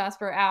 get you and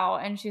Jasper out.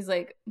 And she's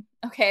like,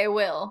 okay, I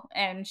will.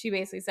 And she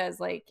basically says,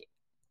 like,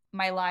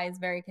 my lie is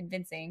very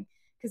convincing,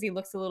 because he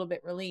looks a little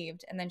bit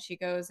relieved. And then she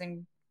goes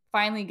and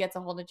finally gets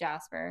a hold of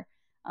Jasper.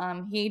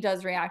 He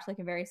does react like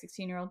a very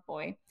 16-year-old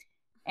boy.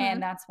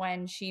 And that's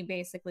when she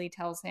basically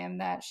tells him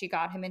that she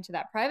got him into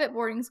that private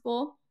boarding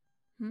school.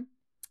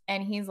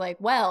 And he's like,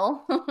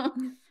 well,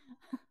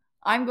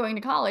 I'm going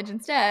to college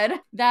instead.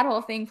 That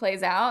whole thing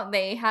plays out.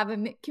 They have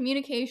a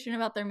communication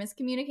about their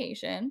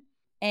miscommunication.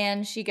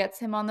 And she gets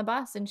him on the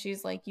bus and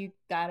she's like, you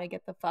gotta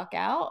get the fuck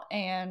out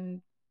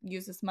and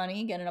use this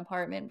money, get an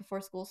apartment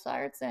before school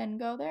starts, and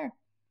go there.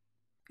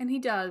 And he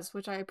does,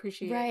 which I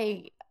appreciate.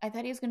 Right. I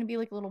thought he was going to be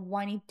like a little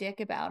whiny dick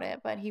about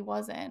it, but he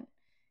wasn't.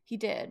 He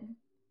did.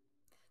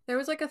 There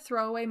was like a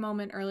throwaway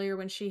moment earlier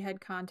when she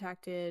had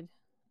contacted,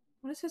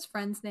 what is his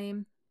friend's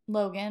name?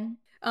 Logan.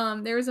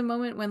 There was a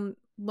moment when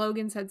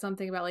Logan said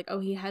something about like, oh,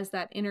 he has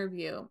that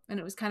interview, and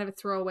it was kind of a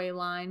throwaway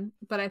line,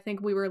 but I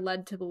think we were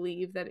led to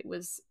believe that it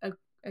was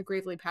a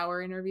Gravely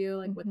Power interview,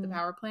 like with the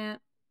power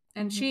plant.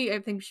 And I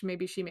think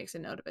maybe she makes a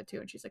note of it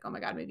too, and she's like, oh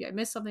my God, maybe I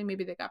missed something,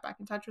 maybe they got back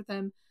in touch with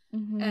him.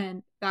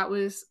 And I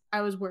was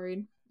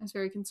worried. I was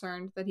very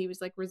concerned that he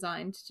was like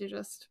resigned to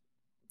just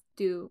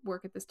do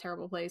work at this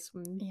terrible place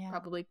and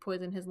probably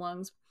poison his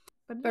lungs.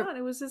 But not,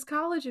 it was his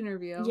college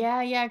interview.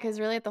 Yeah, because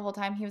really the whole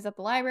time he was at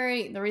the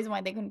library, the reason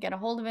why they couldn't get a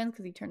hold of him is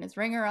because he turned his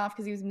ringer off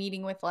because he was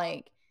meeting with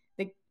like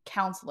the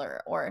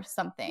counselor or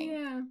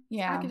something.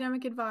 Yeah.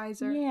 Academic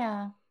advisor.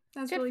 Yeah.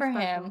 That's good really for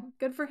special. him.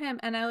 Good for him.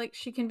 And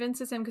she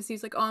convinces him because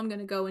he's like, oh, I'm going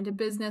to go into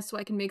business so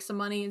I can make some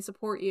money and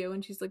support you.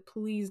 And she's like,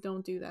 please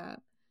don't do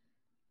that.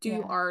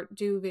 Do art,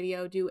 do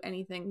video, do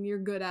anything. You're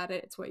good at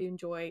it. It's what you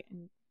enjoy.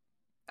 And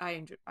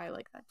I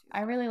like that too.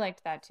 I really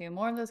liked that too.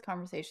 More of those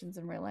conversations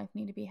in real life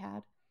need to be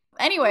had.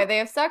 Anyway, they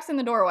have sex in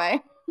the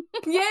doorway.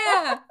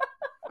 Yeah.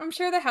 I'm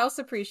sure the house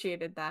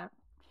appreciated that.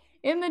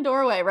 In the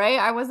doorway, right?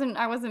 I wasn't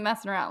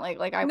messing around.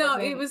 Like I No,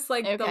 it was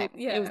like okay.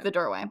 It was the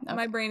doorway. Okay.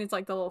 My brain is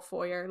like the little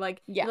foyer.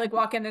 Like you like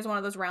walk in, there's one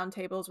of those round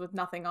tables with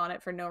nothing on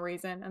it for no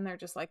reason, and they're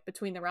just like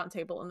between the round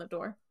table and the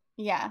door.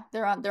 Yeah,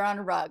 they're on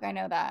a rug. I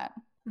know that.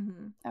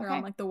 They're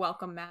on like the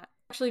welcome mat.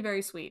 Actually,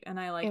 very sweet, and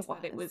I liked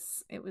that it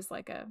was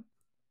like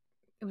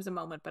it was a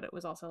moment, but it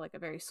was also like a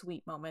very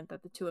sweet moment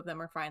that the two of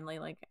them are finally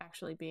like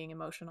actually being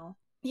emotional.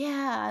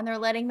 Yeah, and they're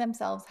letting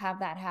themselves have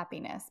that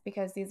happiness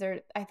because these are,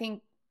 I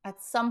think,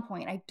 at some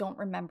point, I don't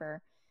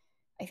remember.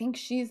 I think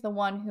she's the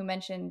one who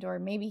mentioned, or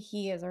maybe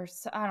he is, or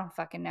I don't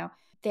fucking know.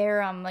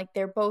 They're like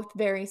they're both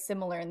very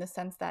similar in the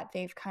sense that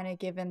they've kind of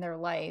given their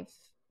life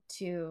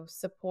to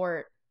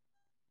support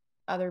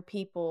other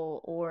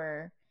people,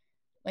 or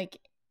like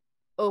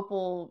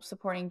Opal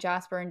supporting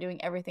Jasper and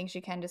doing everything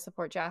she can to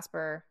support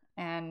Jasper,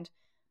 and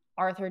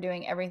Arthur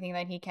doing everything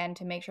that he can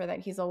to make sure that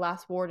he's the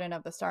last warden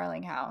of the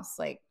Starling House.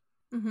 Like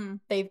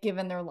they've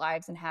given their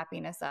lives and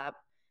happiness up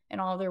and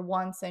all their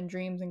wants and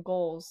dreams and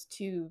goals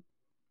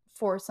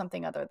for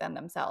something other than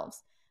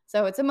themselves.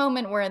 So it's a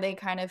moment where they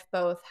kind of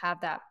both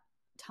have that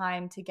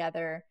time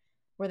together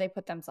where they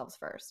put themselves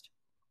first.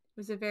 It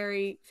was a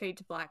very fade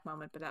to black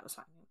moment, but that was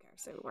fine. I don't care.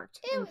 So it worked.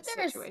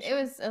 It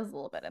was a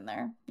little bit in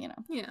there, you know.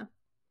 Yeah.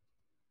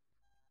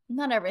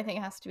 Not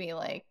everything has to be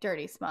like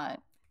dirty smut.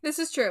 This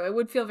is true. It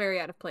would feel very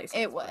out of place.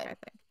 It would. I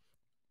think.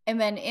 And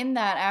then in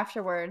that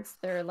afterwards,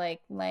 they're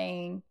like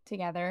laying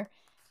together.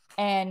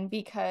 And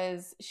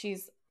because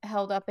she's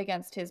held up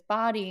against his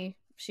body,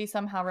 she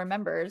somehow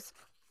remembers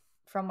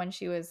from when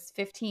she was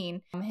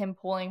 15, him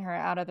pulling her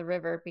out of the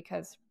river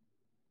because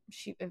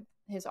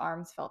his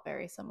arms felt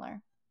very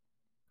similar.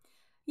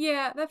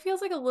 Yeah, that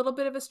feels like a little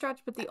bit of a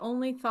stretch, but the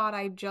only thought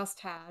I just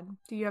had,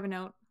 do you have a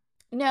note?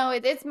 No,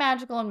 it's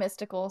magical and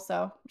mystical,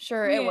 so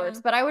sure it Yeah. works.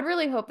 But I would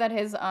really hope that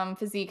his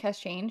physique has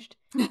changed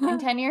in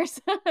 10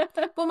 years.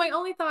 Well, my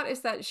only thought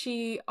is that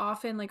she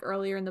often, like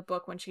earlier in the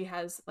book, when she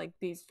has like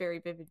these very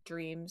vivid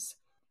dreams,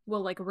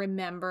 will like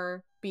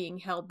remember being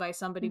held by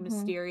somebody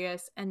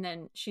mysterious, and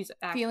then she's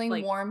Feeling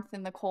like, warmth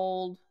in the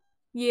cold.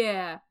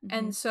 yeah. Mm-hmm.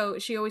 And so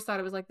she always thought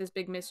it was like this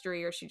big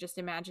mystery, or she just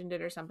imagined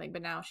it or something.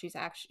 But now she's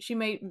actually, she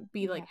might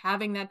be like Yeah.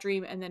 having that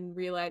dream and then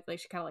realize, like,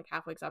 she kind of like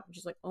half wakes up and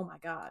she's like, oh my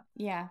God.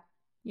 Yeah.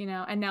 You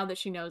know, and now that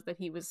she knows that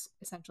he was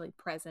essentially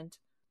present,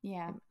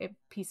 Yeah. it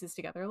pieces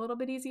together a little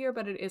bit easier,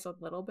 but it is a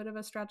little bit of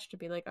a stretch to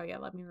be like, oh yeah,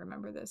 let me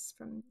remember this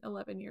from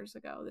 11 years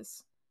ago,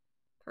 this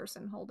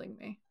person holding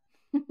me.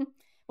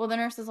 Well, the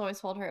nurses always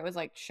told her it was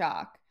like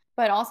shock.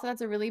 But also,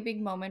 that's a really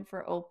big moment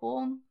for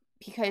Opal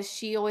because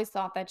she always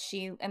thought that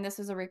and this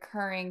was a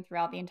recurring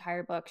throughout the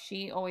entire book,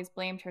 she always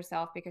blamed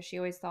herself because she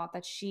always thought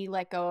that she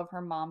let go of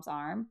her mom's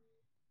arm.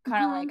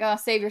 Kind of like, oh,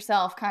 save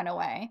yourself kind of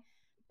way.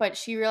 But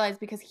she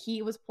realized because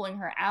he was pulling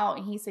her out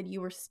and he said,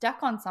 you were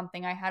stuck on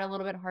something. I had a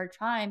little bit hard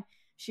time.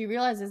 She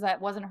realizes that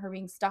wasn't her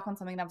being stuck on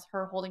something. That was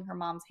her holding her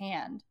mom's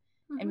hand.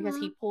 And because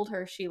he pulled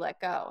her, she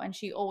let go. And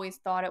she always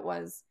thought it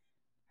was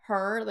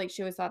her. Like,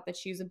 she always thought that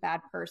she was a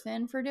bad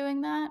person for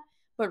doing that.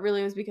 But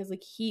really it was because,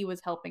 like, he was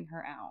helping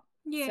her out.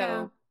 Yeah.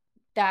 So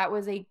that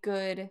was a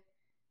good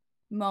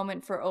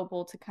moment for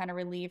Opal to kind of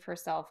relieve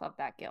herself of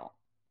that guilt.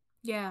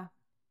 Yeah.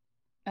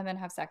 And then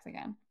have sex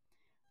again.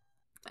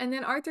 And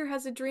then Arthur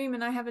has a dream,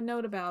 and I have a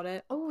note about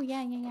it. Oh,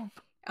 yeah.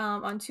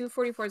 On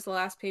 244 is the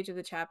last page of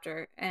the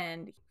chapter,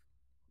 and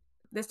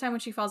this time when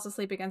she falls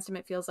asleep against him,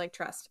 it feels like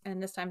trust,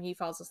 and this time he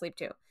falls asleep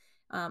too.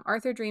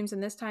 Arthur dreams,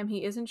 and this time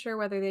he isn't sure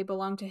whether they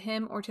belong to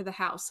him or to the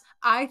house.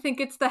 I think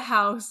it's the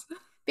house.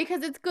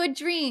 Because it's good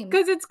dreams.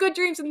 Because it's good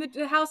dreams, and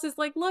the house is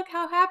like, look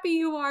how happy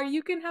you are.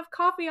 You can have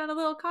coffee on a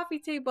little coffee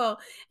table,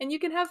 and you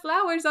can have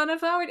flowers on a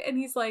flower. And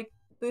he's like,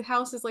 the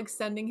house is like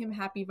sending him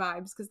happy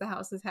vibes because the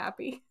house is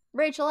happy.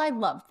 Rachel, I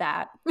love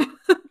that.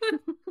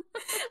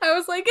 I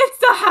was like, it's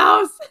the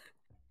house.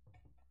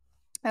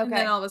 Okay. And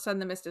then all of a sudden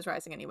the mist is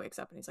rising and he wakes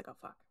up and he's like, oh,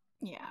 fuck.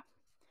 Yeah.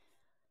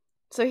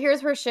 So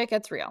here's where shit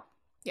gets real.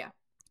 Yeah.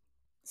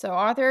 So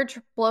Arthur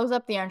blows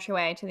up the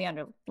entryway to the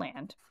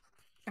Underland.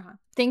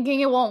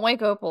 Thinking it won't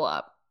wake Opal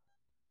up.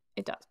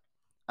 It does.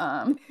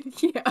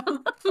 Yeah.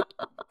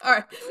 All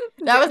right.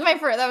 That was my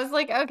first. That was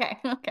like, okay.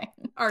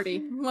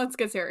 Artie, let's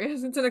get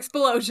serious. It's an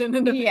explosion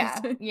in the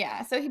basement.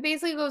 Yeah. So he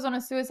basically goes on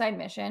a suicide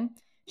mission.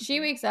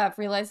 She wakes up,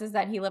 realizes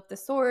that he left the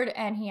sword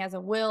and he has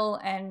a will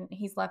and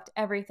he's left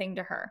everything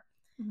to her.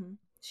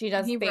 She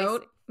does. He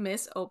wrote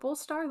Miss Opal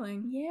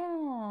Starling.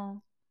 Yeah.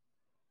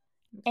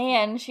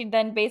 And she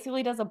then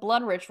basically does a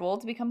blood ritual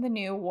to become the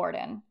new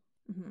warden.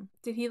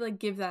 Did he like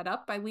give that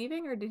up by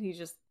leaving, or did he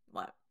just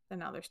let? And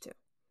now there's two.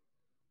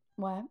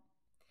 What?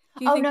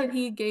 Do you think that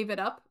he gave it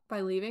up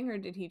by leaving, or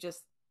did he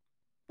just?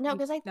 No,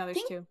 because now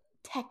there's two.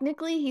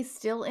 Technically he's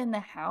still in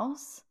the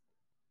house.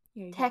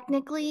 Yeah,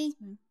 technically,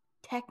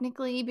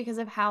 because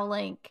of how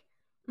like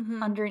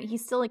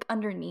he's still like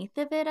underneath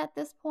of it at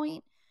this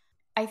point.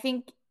 I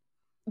think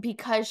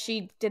because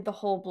she did the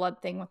whole blood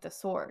thing with the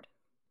sword.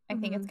 I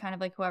think it's kind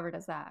of like whoever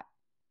does that.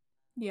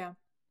 Yeah.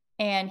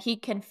 And he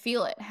can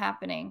feel it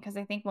happening because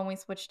I think when we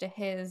switch to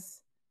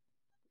his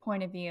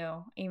point of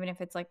view, even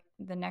if it's like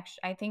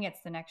I think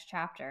it's the next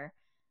chapter,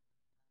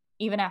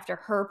 even after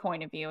her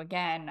point of view,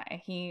 again,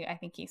 I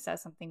think he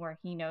says something where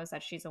he knows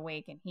that she's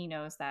awake and he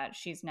knows that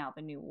she's now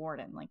the new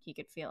warden. Like, he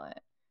could feel it.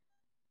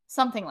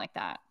 Something like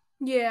that.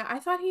 Yeah, I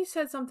thought he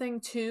said something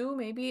too,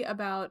 maybe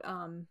about,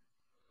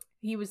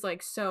 he was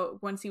like, so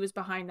once he was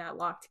behind that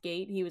locked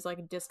gate, he was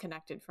like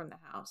disconnected from the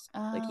house.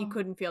 Like, he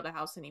couldn't feel the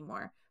house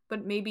anymore.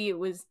 But maybe it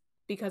was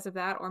because of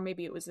that, or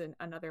maybe it was in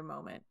another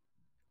moment.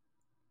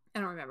 I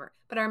don't remember.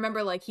 But I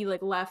remember, like, he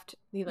like left,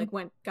 he like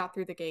got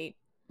through the gate,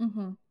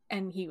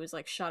 and he was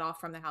like shut off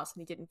from the house,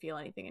 and he didn't feel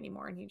anything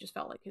anymore, and he just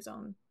felt like his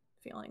own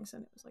feelings,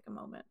 and it was like a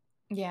moment.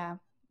 Yeah.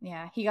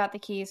 He got the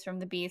keys from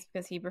the beast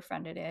because he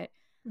befriended it.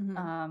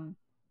 And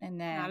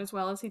then not as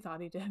well as he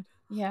thought he did.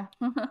 Yeah.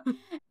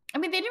 I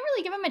mean, they didn't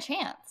really give him a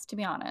chance, to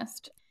be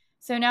honest.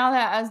 So now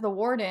that as the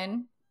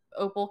warden,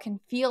 Opal can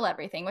feel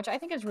everything, which I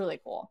think is really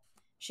cool.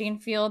 She can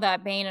feel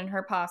that Bane and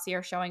her posse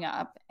are showing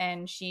up,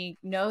 and she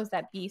knows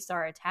that beasts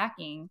are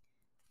attacking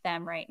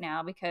them right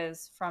now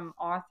because from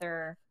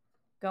Arthur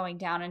going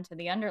down into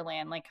the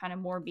Underland, like, kind of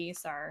more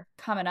beasts are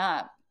coming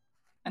up,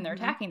 and they're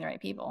attacking the right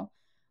people.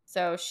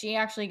 So she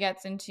actually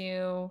gets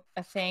into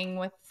a thing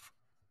with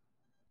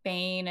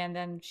Bane, and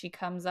then she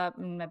comes up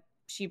and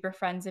she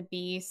befriends a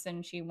beast,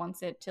 and she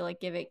wants it to like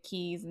give it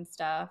keys and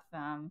stuff.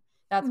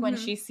 That's when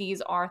she sees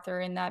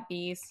Arthur in that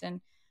beast, and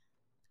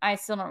I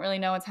still don't really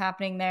know what's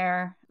happening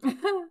there.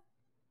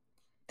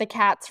 The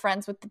cat's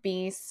friends with the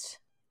beast.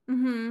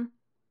 I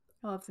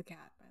love the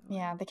cat, by the way.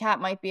 Yeah, the cat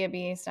might be a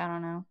beast. I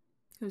don't know.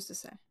 Who's to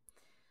say?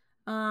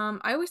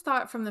 I always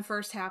thought from the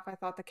first half, I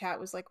thought the cat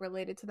was like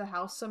related to the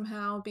house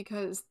somehow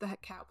because the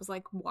cat was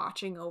like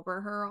watching over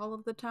her all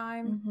of the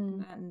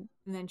time, and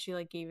then she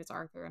like gave it to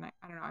Arthur, and I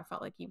don't know, I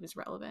felt like he was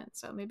relevant,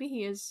 so maybe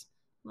he is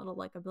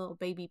like a little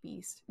baby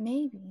beast.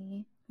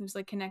 Maybe. Who's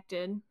like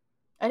connected.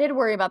 I did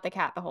worry about the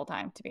cat the whole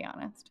time, to be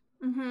honest.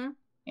 Mm-hmm.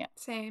 Yeah.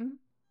 Same.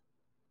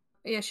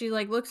 Yeah, she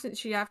like looks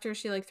at after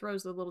she like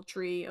throws the little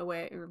tree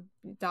away or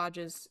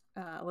dodges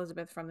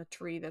Elizabeth from the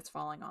tree that's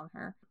falling on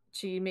her.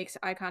 She makes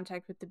eye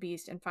contact with the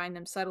beast and find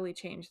them subtly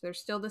changed. They're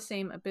still the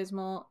same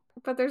abysmal,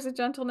 but there's a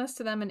gentleness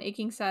to them and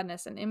aching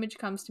sadness. An image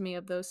comes to me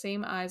of those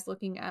same eyes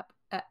looking up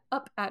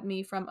at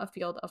me from a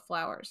field of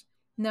flowers.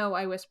 No,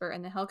 I whisper,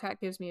 and the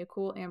hellcat gives me a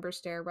cool amber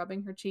stare,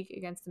 rubbing her cheek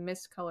against the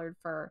mist-colored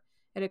fur.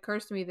 It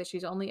occurs to me that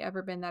she's only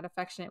ever been that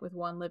affectionate with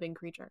one living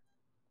creature.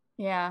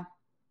 Yeah.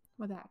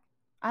 What the heck?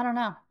 I don't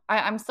know.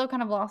 I'm still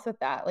kind of lost with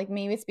that. Like,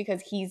 maybe it's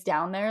because he's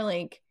down there.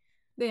 Like,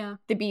 yeah,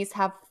 the beasts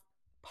have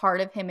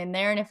part of him in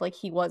there, and if like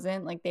he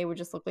wasn't, like they would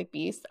just look like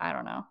beasts. I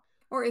don't know.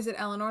 Or is it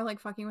Eleanor like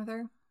fucking with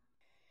her?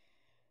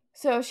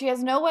 So she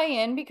has no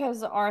way in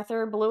because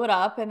Arthur blew it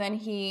up, and then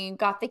he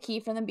got the key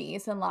from the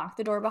beast and locked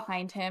the door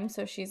behind him.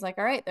 So she's like,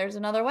 all right, there's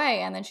another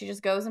way. And then she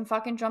just goes and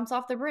fucking jumps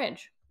off the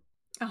bridge.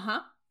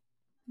 Uh-huh.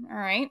 All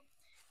right.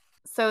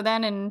 So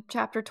then in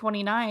chapter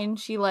 29,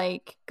 she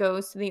like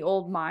goes to the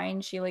old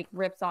mine. She like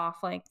rips off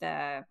like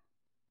the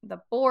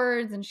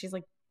boards, and she's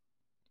like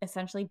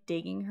essentially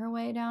digging her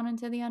way down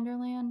into the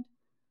Underland.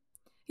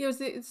 Yeah,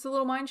 it's the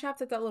little mine shaft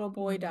that little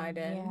boy died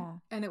in. Yeah.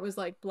 And it was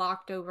like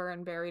blocked over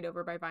and buried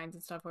over by vines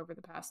and stuff over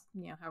the past,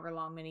 however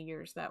long, many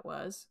years that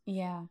was.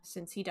 Yeah.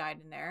 Since he died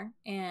in there.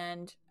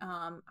 And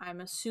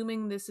I'm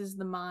assuming this is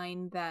the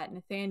mine that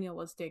Nathaniel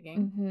was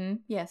digging. Mm-hmm.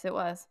 Yes, it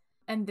was.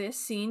 And this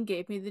scene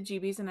gave me the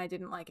jeebies and I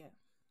didn't like it.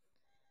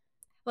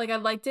 Like, I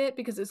liked it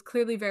because it was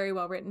clearly very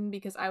well written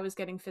because I was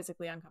getting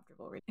physically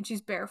uncomfortable reading. And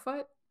she's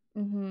barefoot.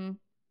 Mm-hmm.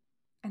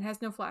 And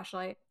has no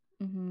flashlight.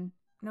 Mm-hmm.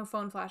 No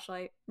phone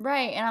flashlight.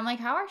 Right. And I'm like,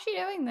 how is she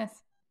doing this?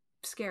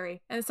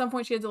 Scary. And at some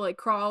point she had to like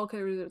crawl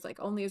because it was like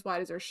only as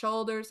wide as her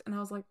shoulders. And I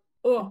was like,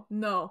 oh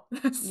no,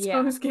 that's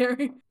so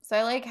scary. So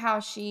I like how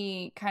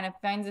she kind of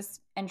finds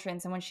this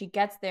entrance, and when she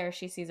gets there,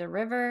 she sees a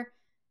river,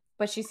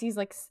 but she sees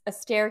like a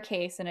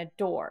staircase and a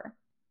door.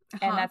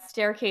 And that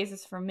staircase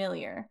is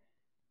familiar.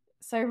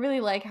 So I really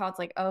like how it's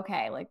like,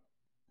 okay, like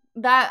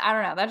that, I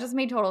don't know, that just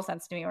made total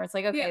sense to me, where it's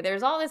like, okay,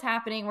 there's all this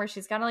happening where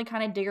she's got to like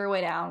kind of dig her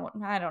way down.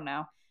 I don't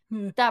know.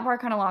 That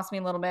part kind of lost me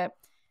a little bit,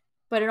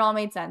 but it all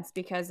made sense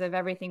because of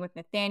everything with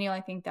Nathaniel. I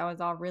think that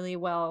was all really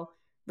well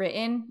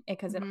written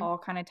because it all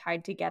kind of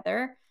tied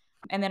together.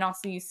 And then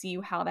also you see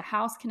how the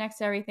house connects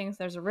to everything. So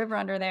there's a river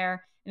under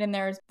there, and then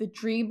there's the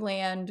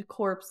dreamland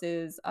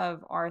corpses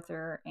of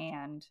Arthur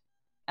and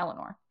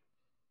Eleanor.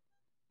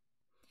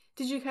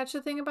 Did you catch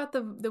the thing about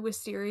the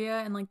wisteria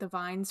and like the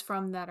vines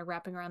from that are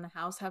wrapping around the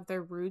house have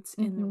their roots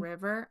in the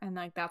river, and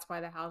like that's why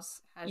the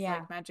house has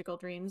like magical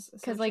dreams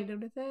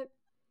associated with it?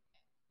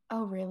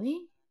 Oh,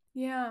 really?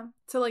 Yeah.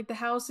 So like the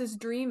house is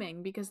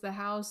dreaming because the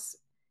house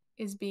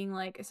is being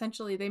like,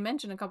 essentially they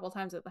mention a couple of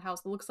times that the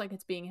house looks like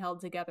it's being held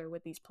together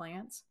with these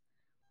plants.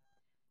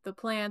 The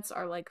plants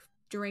are like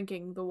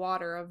drinking the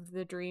water of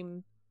the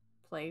dream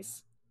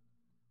place,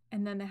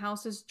 and then the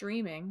house is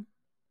dreaming.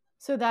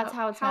 So that's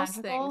how it's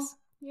magical? Things.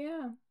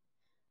 Yeah.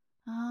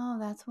 Oh,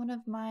 that's one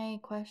of my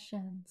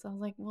questions. I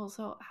was like, well,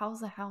 so how's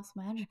the house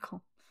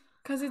magical?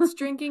 Because it's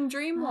drinking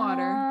dream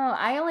water. Oh,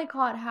 I only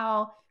caught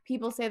how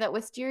people say that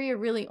wisteria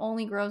really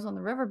only grows on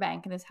the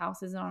riverbank, and this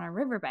house isn't on a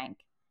riverbank.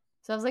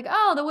 So I was like,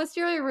 oh, the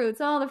wisteria roots.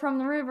 Oh, they're from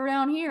the river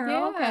down here.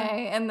 Yeah.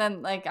 Okay. And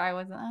then like I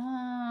was,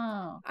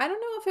 oh. I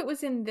don't know if it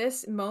was in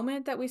this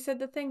moment that we said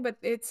the thing, but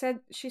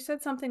she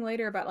said something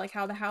later about like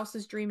how the house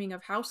is dreaming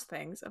of house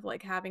things, of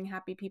like having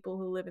happy people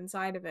who live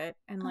inside of it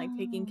and like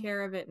taking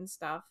care of it and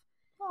stuff.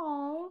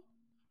 Oh.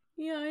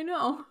 Yeah, I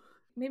know.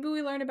 Maybe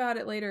we learn about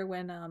it later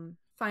when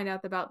find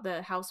out about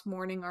the house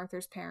mourning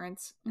Arthur's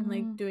parents and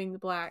like doing the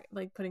black,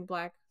 like putting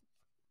black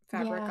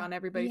fabric on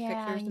everybody's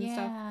pictures and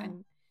stuff.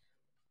 And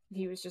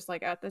he was just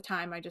like, at the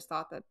time I just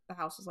thought that the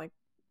house was like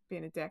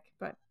being a dick,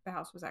 but the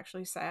house was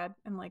actually sad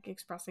and like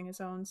expressing his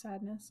own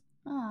sadness.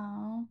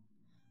 Oh.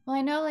 Well,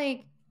 I know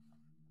like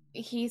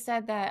he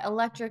said that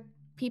electric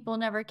people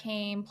never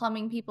came,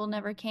 plumbing people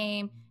never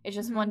came. It's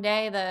just one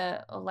day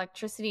the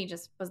electricity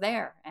just was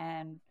there,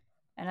 and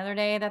another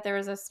day that there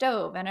was a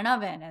stove and an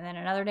oven, and then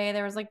another day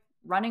there was like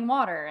running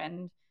water,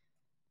 and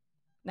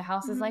the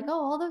house is like, oh,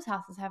 all those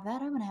houses have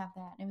that, I'm gonna have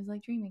that. And it was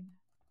like dreaming.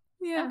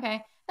 Yeah.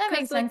 Okay. That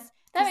makes sense.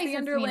 That makes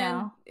sense to me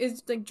now.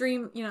 Is like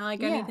dream,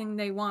 like anything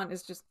they want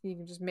is just, you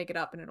can just make it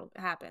up and it'll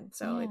happen.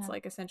 So it's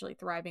like essentially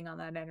thriving on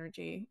that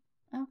energy.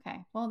 Okay.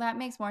 Well, that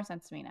makes more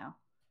sense to me now.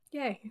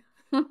 Yay.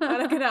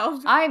 Glad I could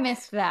help. I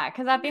missed that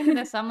because at the end of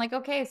this, I'm like,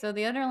 okay, so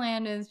the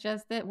Underland is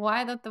just that.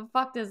 Why the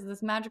fuck does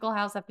this magical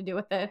house have to do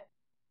with it?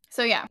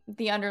 So yeah,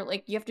 you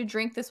have to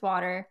drink this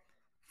water,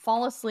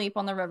 fall asleep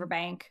on the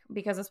riverbank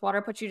because this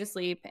water puts you to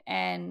sleep,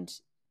 and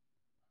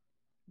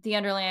the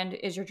Underland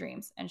is your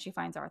dreams. And she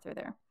finds Arthur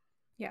there.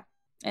 Yeah.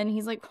 And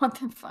he's like, what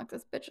the fuck?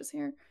 This bitch is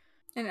here.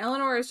 And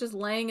Eleanor is just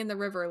laying in the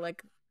river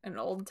like an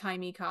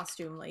old-timey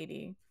costume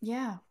lady.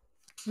 Yeah.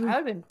 I would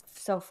have been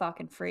so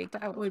fucking freaked.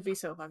 I would be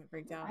so fucking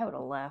freaked out. I would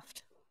have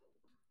left.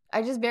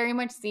 I just very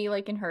much see,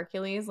 like, in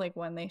Hercules, like,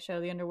 when they show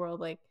the underworld,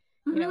 like,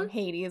 you know,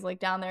 Hades, like,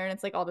 down there, and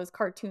it's, like, all those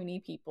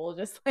cartoony people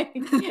just, like,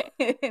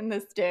 in the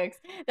sticks.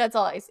 That's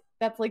all I see.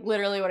 That's, like,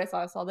 literally what I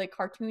saw. I saw the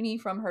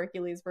cartoony from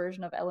Hercules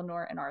version of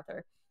Eleanor and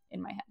Arthur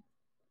in my head.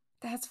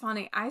 That's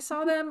funny. I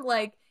saw them,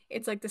 like,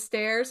 it's, like, the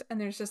stairs, and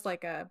there's just,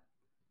 like a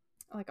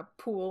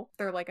pool.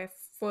 They're, like, a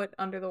foot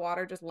under the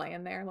water just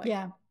laying there. Like,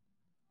 yeah.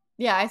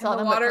 Yeah, I saw and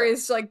the them. water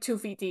is, like, 2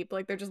 feet deep.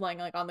 Like, they're just laying,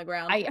 like, on the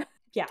ground.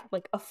 Yeah,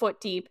 like a foot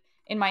deep.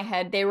 In my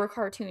head, they were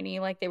cartoony,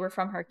 like they were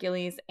from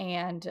Hercules,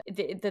 and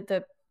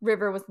the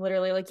river was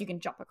literally like you can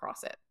jump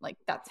across it. Like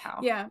that's how.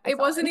 Yeah, it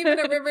wasn't even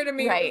a river to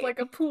me. Right. It was like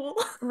a pool.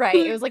 Right.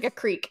 It was like a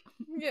creek.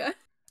 Yeah.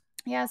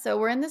 Yeah, so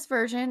we're in this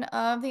version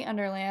of the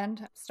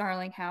Underland,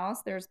 Starling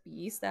House. There's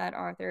beasts that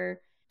Arthur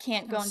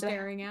can't go into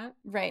staring at.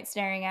 Right,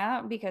 staring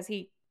at because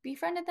he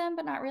befriended them,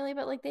 but not really.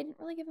 But like they didn't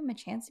really give him a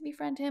chance to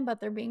befriend him, but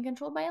they're being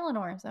controlled by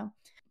Eleanor. So,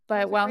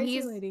 but while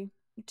he's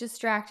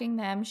distracting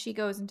them, she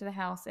goes into the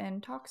house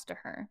and talks to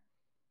her.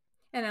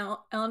 And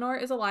Eleanor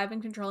is alive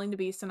and controlling the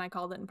beast, and I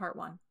called it in part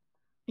 1.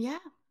 Yeah.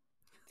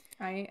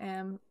 I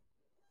am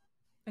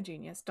a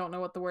genius. Don't know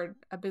what the word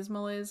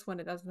abysmal is when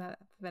it doesn't have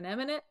an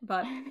M in it,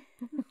 but...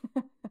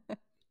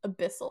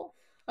 Abyssal?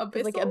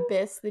 Abyssal? Like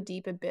abyss, the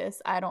deep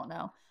abyss. I don't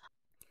know.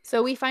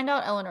 So we find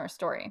out Eleanor's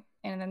story,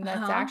 and then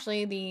that's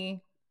actually the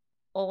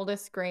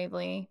oldest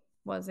Gravely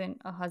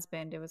wasn't a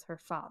husband, it was her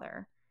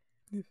father.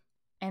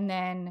 And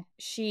then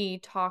she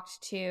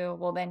talked to,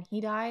 well, then he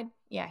died.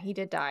 Yeah, he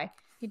did die.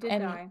 He did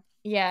die.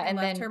 Yeah, and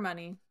left then her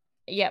money.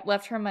 Yeah,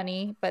 left her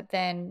money, but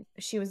then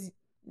she was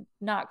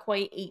not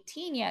quite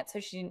 18 yet, so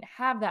she didn't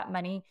have that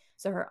money.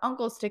 So her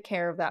uncles took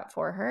care of that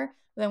for her.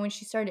 But then when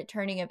she started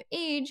turning of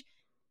age,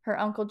 her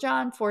uncle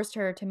John forced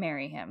her to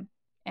marry him.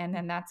 And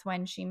then that's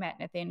when she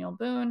met Nathaniel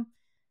Boone.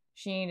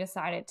 She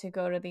decided to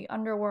go to the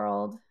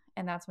underworld,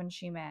 and that's when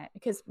she met,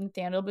 because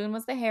Nathaniel Boone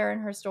was the hare in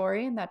her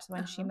story, and that's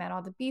when she met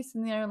all the beasts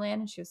in the Underland,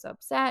 and she was so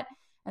upset.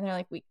 And they're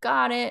like, we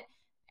got it.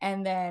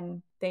 And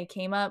then they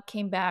came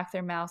back,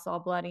 their mouths all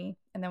bloody.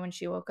 And then when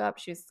she woke up,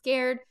 she was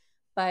scared,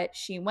 but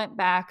she went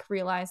back,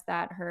 realized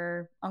that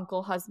her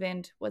uncle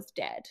husband was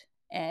dead.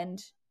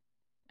 And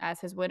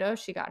as his widow,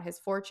 she got his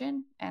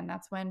fortune. And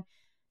that's when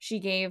she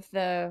gave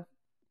that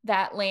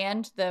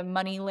land, the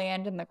money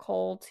land and the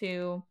coal,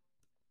 to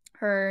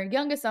her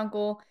youngest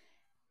uncle.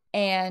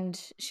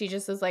 And she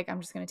just was like,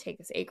 I'm just going to take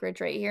this acreage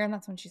right here. And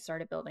that's when she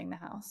started building the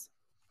house.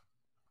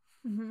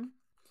 Mm-hmm.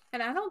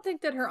 And I don't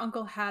think that her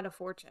uncle had a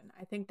fortune.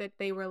 I think that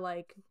they were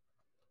like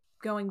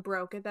going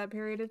broke at that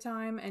period of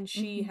time, and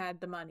she had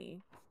the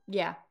money.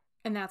 Yeah.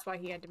 And that's why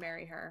he had to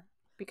marry her.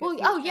 Because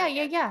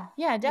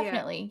yeah,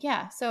 definitely.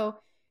 Yeah. So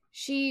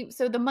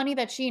the money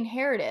that she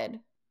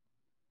inherited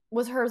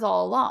was hers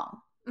all along.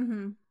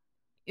 Mm-hmm.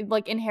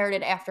 Like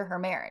inherited after her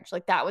marriage.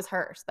 Like that was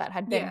hers. That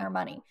had been her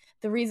money.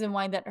 The reason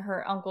why that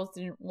her uncles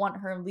didn't want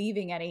her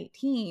leaving at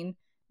 18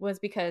 was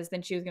because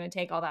then she was going to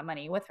take all that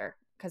money with her,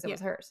 because it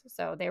was hers.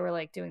 So they were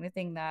like doing the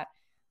thing that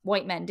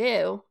white men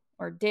do,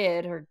 or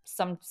did, or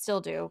some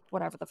still do,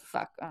 whatever the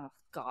fuck. Oh,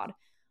 God.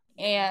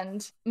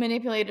 And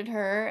manipulated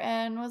her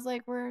and was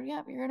like, you're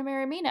going to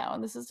marry me now.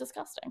 And this is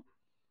disgusting.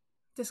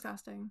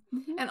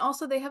 Mm-hmm. And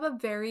also they have a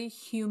very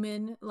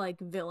human, like,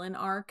 villain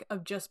arc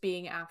of just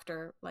being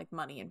after, like,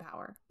 money and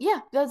power. Yeah.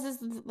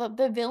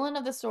 The villain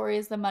of the story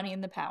is the money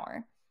and the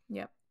power.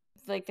 Yep.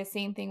 It's like the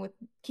same thing with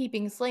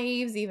keeping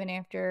slaves even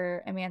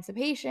after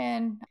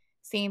emancipation.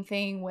 Same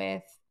thing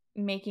with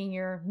making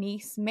your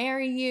niece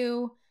marry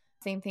you.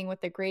 Same thing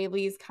with the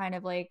Graveleys kind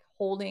of like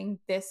holding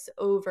this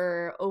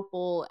over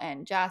Opal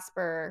and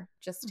Jasper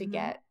just to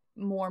get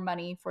more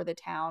money for the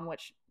town,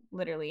 which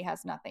literally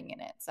has nothing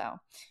in it. So,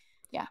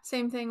 yeah.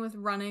 Same thing with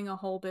running a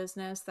whole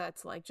business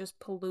that's like just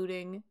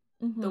polluting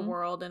the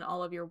world and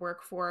all of your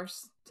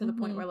workforce to the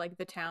point where like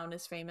the town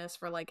is famous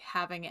for like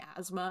having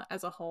asthma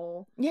as a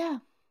whole. Yeah.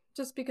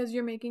 Just because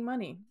you're making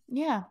money.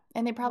 Yeah.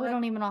 And they probably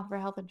don't even offer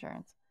health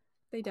insurance.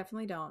 They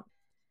definitely don't.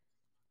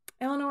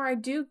 Eleanor, I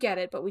do get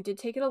it, but we did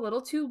take it a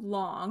little too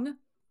long.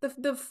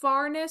 The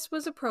farness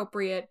was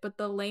appropriate, but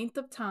the length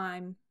of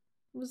time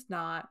was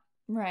not.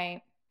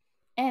 Right.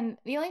 And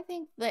the only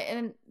thing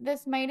and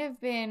this might have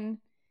been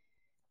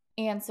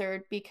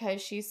answered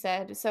because she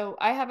said, so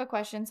I have a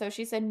question. So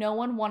she said no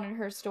one wanted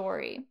her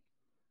story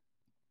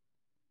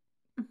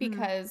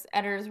because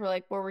editors were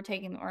like, well,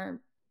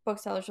 or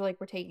booksellers were like,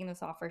 we're taking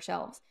this off our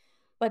shelves.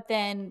 But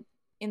then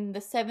in the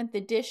 7th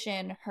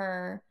edition,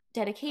 her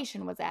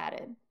dedication was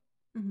added.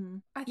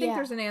 I think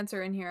there's an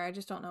answer in here. I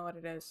just don't know what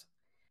it is.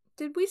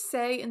 Did we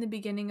say in the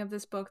beginning of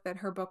this book that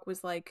her book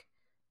was like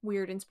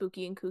weird and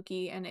spooky and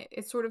kooky, and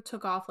it sort of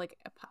took off like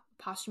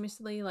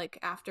posthumously, like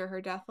after her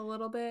death a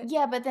little bit?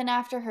 Yeah, but then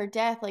after her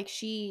death, like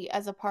she,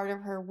 as a part of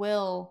her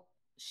will,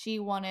 she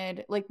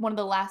wanted, like one of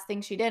the last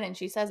things she did, and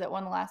she says it,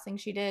 one of the last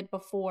things she did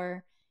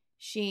before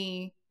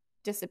she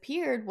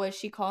disappeared was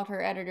she called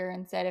her editor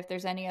and said, if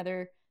there's any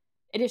other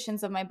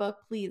editions of my book,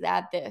 please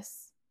add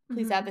this.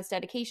 Please add this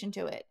dedication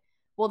to it.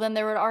 Well, then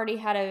there would already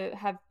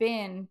have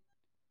been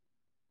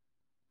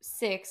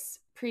 6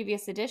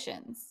 previous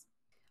editions.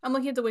 I'm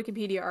looking at the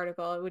Wikipedia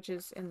article, which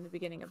is in the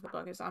beginning of the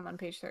book. I'm on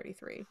page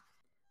 33.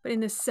 But in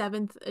the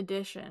 7th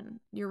edition,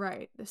 you're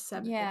right, the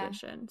 7th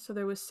edition. So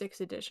there was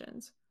 6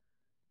 editions.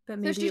 But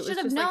maybe so she it was should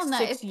have just known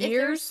like that 6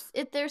 years.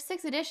 if there's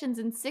 6 editions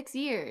in 6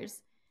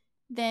 years,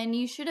 then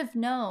you should have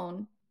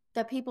known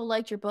that people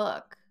liked your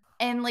book.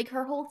 And like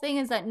her whole thing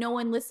is that no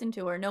one listened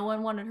to her, no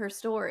one wanted her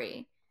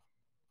story.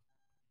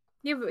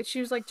 Yeah, but she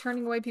was like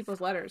turning away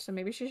people's letters, so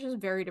maybe she's just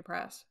very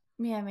depressed.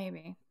 Yeah,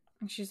 maybe.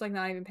 And she's like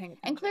not even paying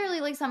attention. And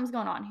clearly like something's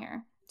going on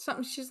here.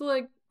 She's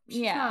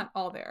not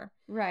all there.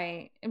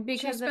 Right. Because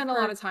she spent a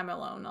lot of time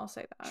alone, I'll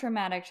say that.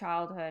 Traumatic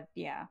childhood,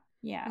 yeah.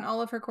 And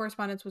all of her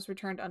correspondence was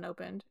returned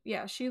unopened.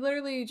 Yeah, she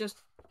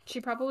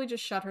probably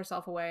just shut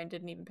herself away and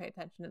didn't even pay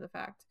attention to the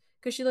fact.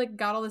 Because she like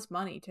got all this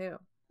money too.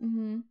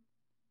 Mm-hmm.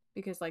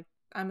 Because like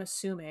I'm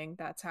assuming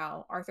that's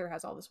how Arthur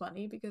has all this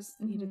money, because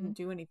he didn't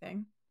do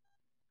anything.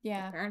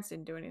 Yeah. His parents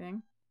didn't do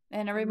anything.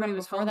 And everybody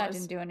before that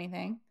didn't do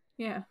anything.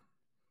 Yeah.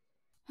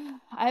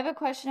 I have a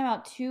question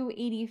about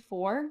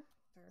 284.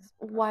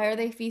 Why are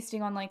they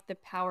feasting on like the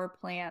power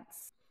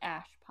plant's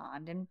ash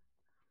pond? And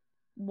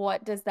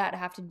what does that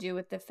have to do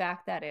with the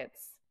fact that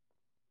it's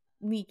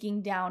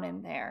leaking down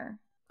in there?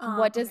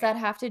 What does that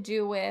have to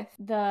do with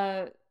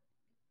the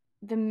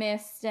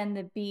mist and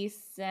the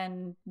beasts,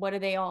 and what do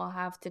they all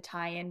have to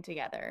tie in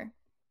together?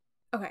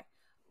 Okay.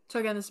 So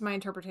again, this is my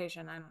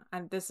interpretation,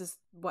 and this is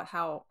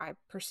how I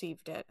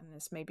perceived it, and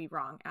this may be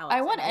wrong. Alix,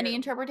 I want any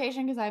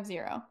interpretation because I have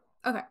 0.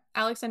 Okay.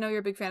 Alix, I know you're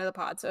a big fan of the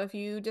pod, so if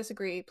you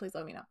disagree, please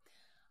let me know.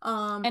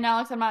 And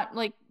Alix, I'm not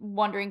like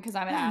wondering because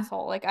I'm an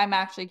asshole. Like, I'm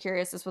actually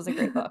curious. This was a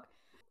great book.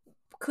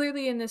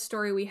 Clearly in this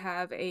story we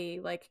have a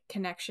like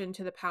connection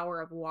to the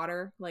power of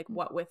water, like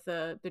what with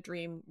the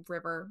Dream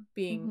River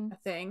being a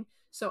thing.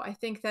 So I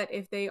think that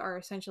if they are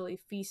essentially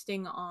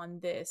feasting on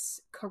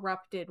this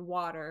corrupted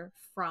water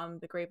from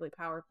the Gravely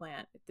power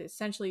plant,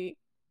 essentially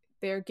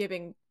they're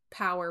giving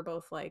power,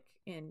 both like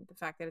in the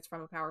fact that it's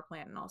from a power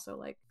plant and also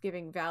like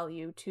giving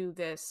value to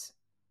this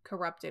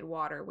corrupted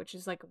water, which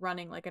is like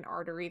running like an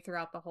artery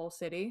throughout the whole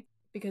city,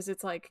 because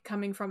it's like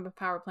coming from a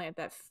power plant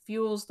that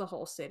fuels the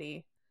whole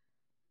city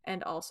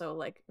and also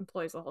like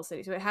employs the whole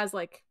city. So it has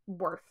like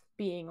worth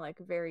being like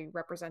very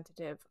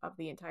representative of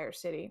the entire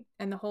city.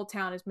 And the whole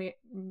town is made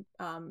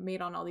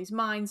on all these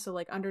mines. So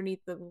like underneath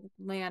the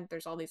land,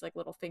 there's all these like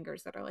little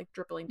fingers that are like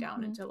dribbling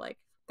down into like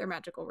their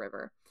magical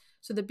river.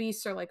 So the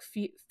beasts are like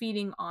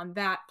feeding on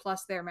that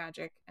plus their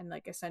magic, and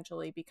like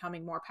essentially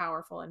becoming more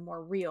powerful and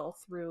more real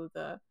through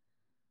the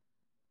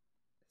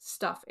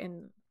stuff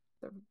in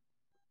the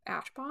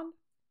ash pond.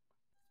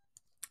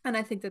 And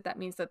I think that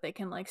means that they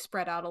can like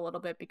spread out a little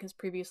bit, because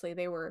previously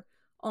they were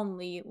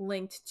only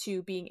linked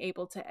to being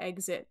able to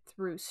exit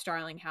through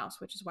Starling House,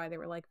 which is why they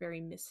were like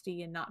very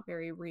misty and not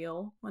very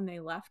real when they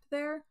left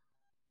there,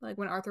 like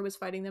when Arthur was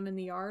fighting them in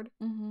the yard.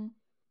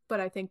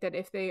 But I think that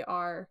if they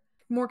are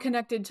more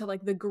connected to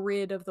like the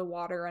grid of the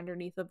water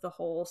underneath of the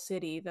whole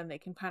city, then they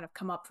can kind of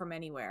come up from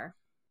anywhere,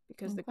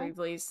 because the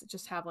Graveleys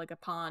just have like a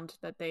pond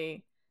that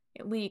it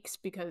leaks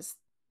because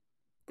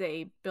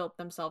they built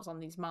themselves on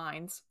these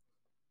mines.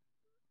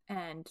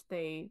 And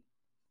they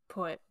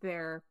put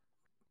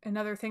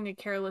another thing they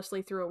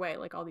carelessly threw away,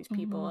 like all these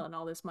people and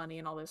all this money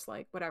and all this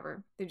like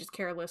whatever. They just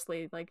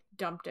carelessly like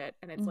dumped it,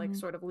 and it's like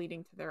sort of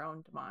leading to their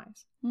own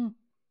demise.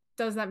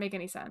 Does that make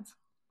any sense?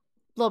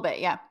 A little bit,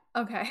 yeah.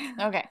 Okay.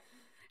 Okay.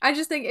 I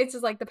just think it's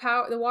just like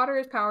the water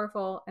is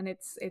powerful, and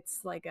it's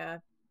like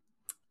a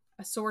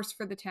source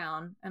for the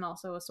town, and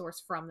also a source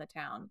from the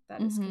town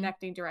that is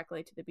connecting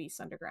directly to the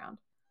beasts underground.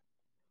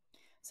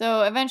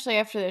 So eventually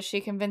after this, she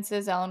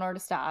convinces Eleanor to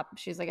stop.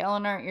 She's like,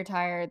 Eleanor, you're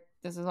tired.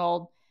 This is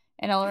old.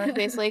 And Eleanor's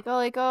basically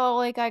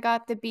like, I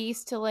got the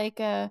beast to like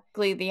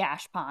the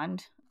ash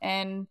pond,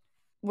 and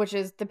which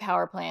is the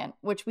power plant,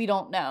 which we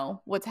don't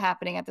know what's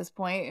happening at this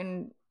point.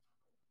 And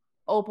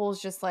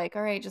Opal's just like,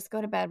 all right, just go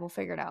to bed. We'll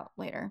figure it out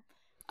later.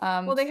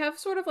 Well, they have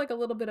sort of like a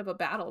little bit of a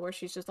battle where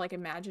she's just like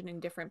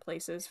imagining different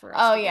places for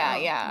us.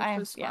 Which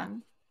was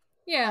fun.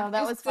 Yeah,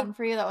 that was fun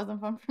for you. That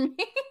wasn't fun for me.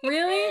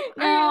 Really?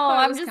 No,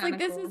 I'm just like,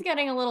 this is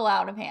getting a little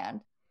out of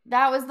hand.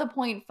 That was the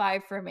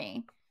 0.5 for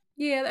me.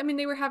 Yeah, I mean,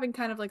 they were having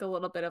kind of like a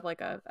little bit of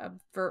like a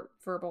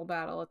verbal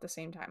battle at the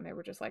same time. They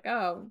were just like,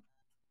 oh.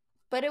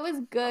 But it was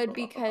good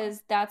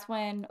because that's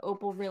when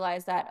Opal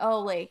realized that,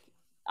 like,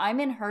 I'm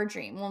in her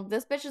dream. Well,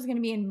 this bitch is going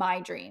to be in my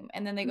dream.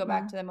 And then they go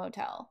back to the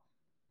motel.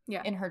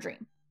 Yeah. In her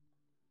dream.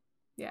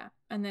 Yeah.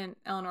 And then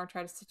Eleanor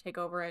tries to take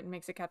over it and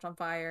makes it catch on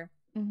fire.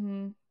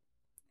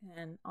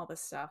 And all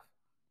this stuff.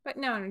 But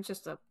no, it's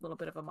just a little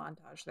bit of a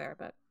montage there.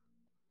 But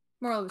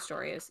moral of the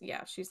story is,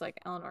 yeah, she's like,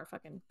 Eleanor,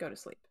 fucking go to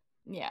sleep.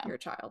 Yeah. You're a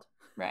child.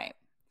 Right.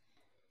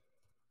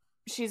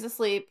 She's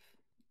asleep.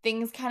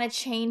 Things kind of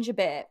change a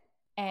bit.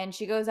 And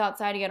she goes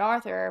outside to get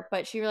Arthur.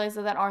 But she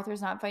realizes that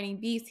Arthur's not fighting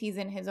beasts. He's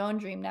in his own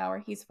dream now, where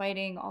he's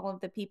fighting all of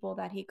the people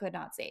that he could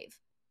not save.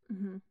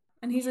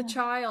 And he's a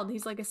child.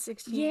 He's like a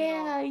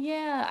 16-year-old.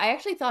 Yeah. I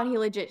actually thought he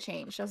legit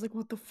changed. I was like,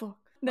 what the fuck?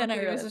 Then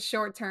it was a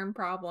short-term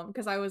problem,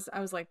 because I was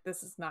like,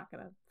 this is not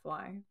gonna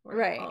fly.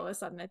 Right. All of a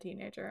sudden a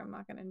teenager. I'm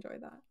not gonna enjoy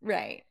that.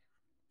 Right.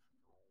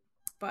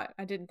 but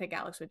I didn't think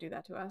Alix would do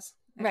that to us.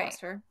 I Right.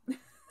 trust her.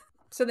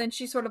 So then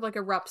she sort of like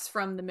erupts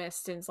from the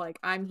mist and is like,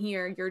 I'm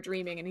here, you're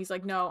dreaming. And he's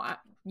like, no,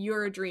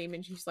 you're a dream.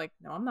 And she's like,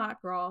 no, I'm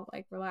not, girl.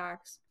 Like,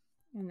 relax.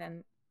 And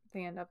then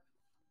they end up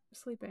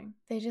sleeping.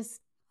 They just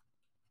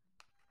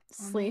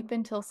sleep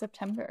until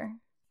September.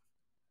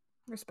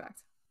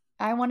 Respect.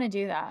 I want to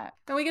do that.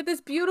 And we get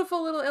this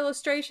beautiful little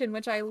illustration,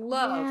 which I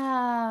love.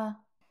 Yeah.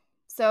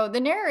 So the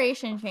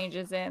narration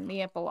changes in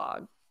the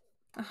epilogue.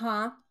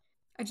 Uh-huh.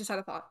 I just had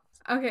a thought.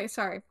 Okay,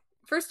 sorry.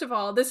 First of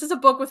all, this is a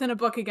book within a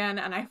book again,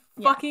 and I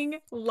fucking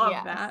love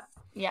that.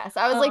 Yes.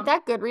 I was like,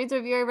 that Goodreads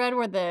review I read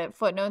where the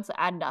footnotes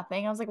add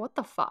nothing. I was like, what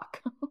the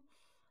fuck?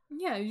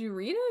 Yeah, did you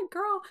read it,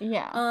 girl?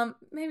 Yeah.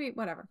 Maybe,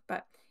 whatever.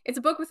 But it's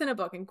a book within a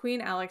book, and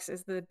Queen Alix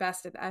is the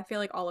best at that. I feel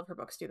like all of her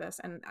books do this,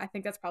 and I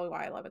think that's probably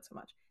why I love it so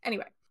much.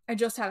 Anyway, I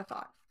just had a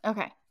thought.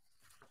 Okay.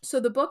 So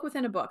the book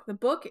within a book, the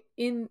book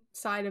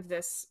inside of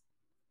this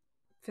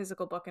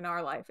physical book in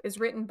our life is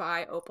written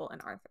by Opal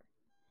and Arthur.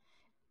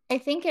 I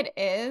think it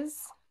is.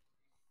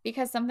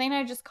 Because something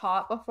I just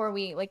caught before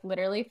we, like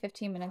literally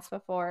 15 minutes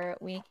before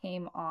we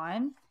came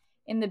on,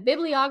 in the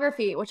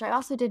bibliography, which I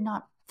also did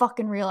not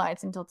fucking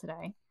realize until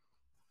today.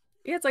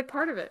 Yeah, it's like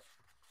part of it.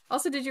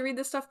 Also, did you read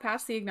this stuff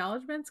past the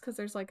acknowledgments? Because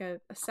there's like a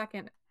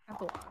second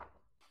epilogue.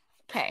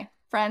 Okay,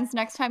 friends,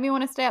 next time you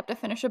want to stay up to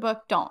finish a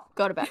book, don't.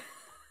 Go to bed.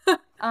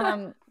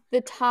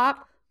 The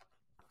top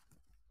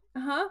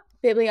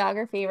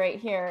bibliography right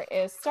here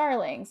is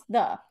Starling's,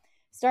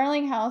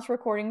 Starling House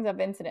recordings of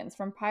incidents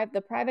from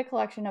the private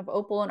collection of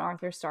Opal and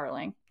Arthur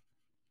Starling.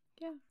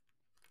 Yeah.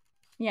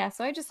 Yeah,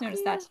 so I just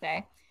noticed that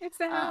today. It's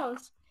the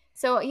house.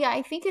 So, yeah,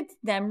 I think it's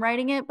them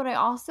writing it, but I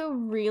also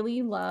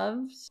really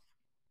loved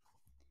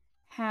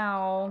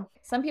how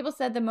some people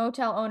said the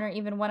motel owner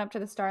even went up to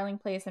the Starling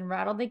place and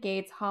rattled the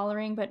gates,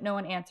 hollering, but no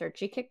one answered.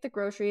 She kicked the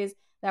groceries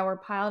that were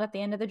piled at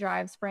the end of the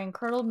drive, spraying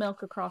curdled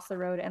milk across the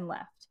road, and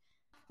left.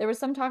 There was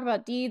some talk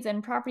about deeds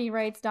and property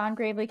rights. Don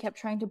Gravely kept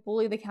trying to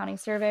bully the county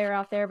surveyor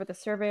out there, but the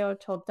surveyor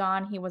told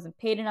Don he wasn't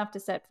paid enough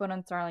to set foot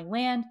on Starling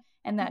land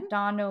and that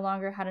Don no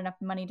longer had enough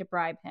money to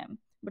bribe him,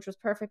 which was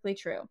perfectly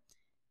true.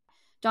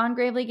 Don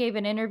Gravely gave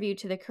an interview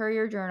to the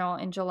Courier-Journal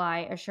in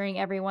July, assuring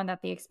everyone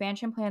that the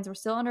expansion plans were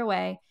still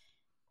underway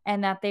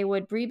and that they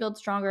would rebuild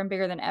stronger and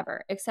bigger than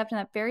ever. Except in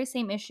that very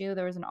same issue,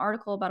 there was an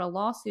article about a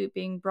lawsuit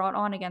being brought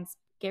on against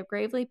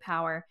Gravely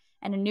Power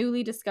and a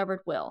newly discovered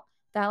will.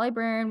 That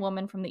librarian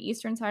woman from the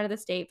eastern side of the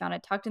state found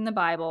it tucked in the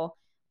Bible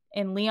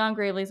in Leon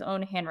Gravely's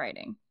own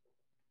handwriting.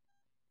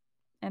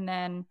 And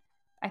then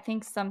I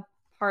think some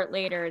part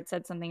later it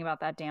said something about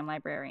that damn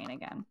librarian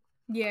again.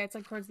 Yeah, it's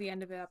like towards the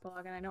end of the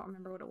epilogue, and I don't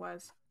remember what it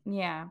was.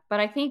 Yeah, but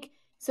I think,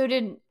 so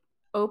did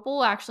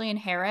Opal actually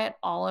inherit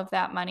all of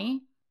that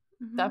money?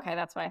 Mm-hmm. Okay,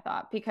 that's what I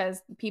thought.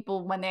 Because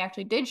people, when they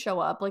actually did show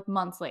up, like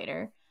months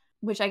later,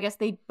 which I guess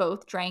they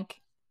both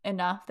drank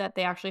enough that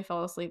they actually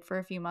fell asleep for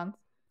a few months.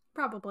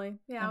 Probably.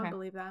 Yeah, okay. I would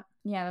believe that.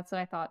 Yeah, that's what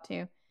I thought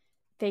too.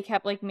 They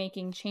kept like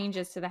making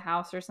changes to the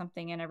house or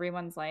something, and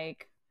everyone's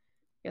like,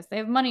 I guess they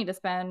have money to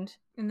spend.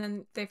 And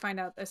then they find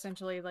out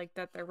essentially like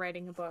that they're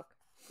writing a book.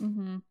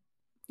 Mm-hmm.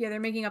 Yeah,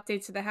 they're making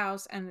updates to the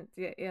house, and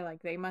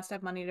like they must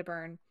have money to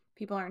burn.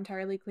 People aren't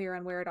entirely clear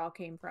on where it all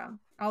came from.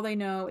 All they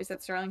know is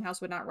that Starling House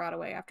would not rot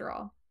away after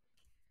all.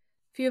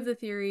 Few of the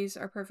theories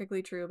are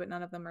perfectly true, but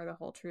none of them are the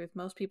whole truth.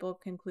 Most people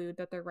conclude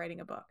that they're writing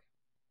a book.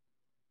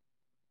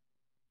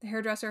 The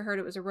hairdresser heard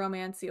it was a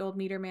romance. The old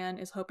meter man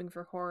is hoping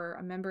for horror.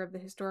 A member of the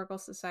Historical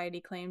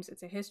Society claims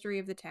it's a history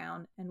of the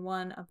town, and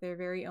one of their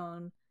very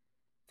own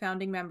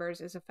founding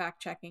members is a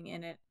fact-checking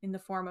in it in the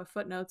form of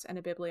footnotes and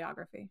a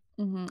bibliography.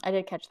 Mm-hmm. I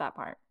did catch that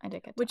part.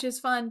 Which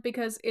is fun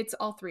because it's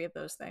all three of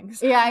those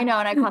things. Yeah, I know,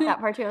 and I caught that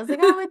part too. I was like,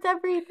 oh, it's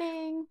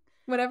everything.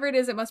 Whatever it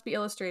is, it must be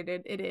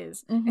illustrated. It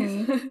is.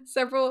 Mm-hmm.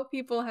 Several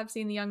people have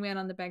seen the young man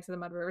on the banks of the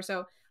Mud River,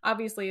 so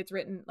obviously it's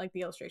written, like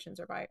the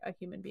illustrations are by a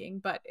human being,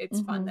 but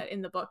it's fun that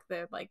in the book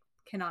they're like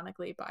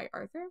canonically by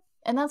Arthur.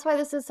 And that's why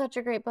this is such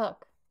a great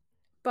book.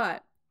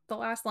 But the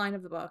last line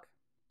of the book,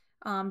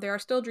 there are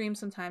still dreams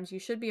sometimes. You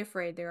should be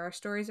afraid. There are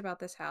stories about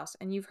this house,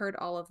 and you've heard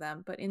all of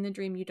them, but in the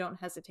dream you don't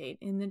hesitate.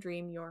 In the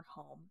dream you're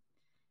home.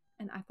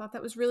 And I thought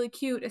that was really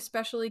cute,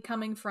 especially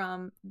coming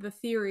from the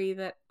theory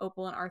that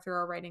Opal and Arthur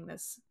are writing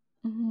this.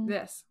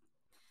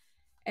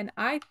 And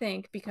I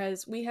think,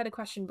 because we had a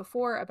question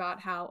before about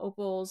how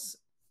Opal's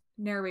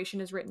narration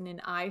is written in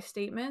I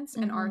statements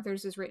and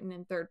Arthur's is written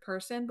in third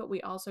person, but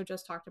we also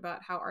just talked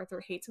about how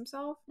Arthur hates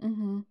himself.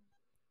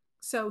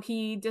 So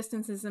he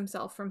distances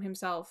himself from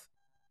himself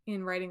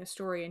in writing a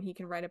story, and he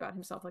can write about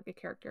himself like a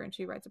character, and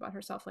she writes about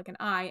herself like an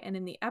I, and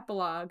in the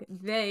epilogue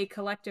they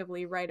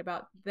collectively write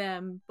about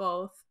them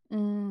both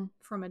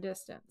from a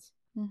distance.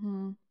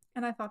 And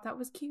I thought that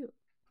was cute.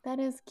 That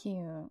is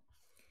cute.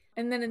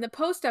 And then in the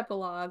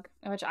post-epilogue,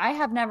 which I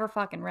have never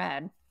fucking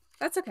read.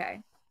 That's okay.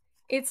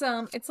 It's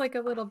like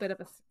a little bit of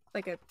a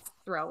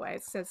throwaway.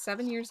 It says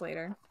 7 years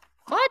later.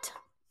 What?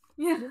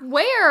 Yeah.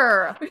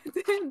 Where?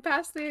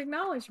 Past the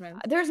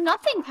acknowledgments. There's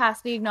nothing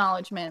past the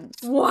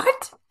acknowledgments.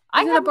 What?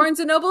 Is it a Barnes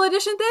 & Noble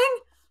edition thing?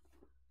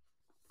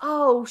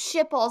 Oh,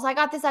 shitballs. I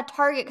got this at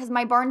Target because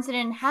my Barnes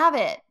didn't have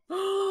it.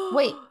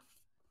 Wait.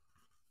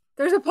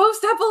 There's a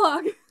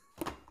post-epilogue.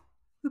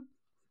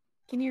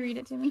 Can you read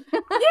it to me?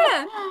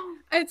 Yeah.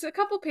 It's a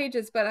couple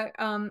pages, but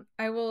I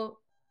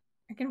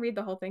can read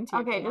the whole thing to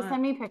you. Okay, just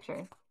send me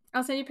pictures.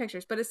 I'll send you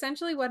pictures. But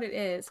essentially what it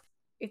is,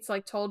 it's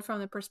like told from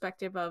the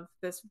perspective of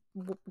this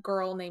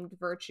girl named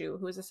Virtue,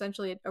 who is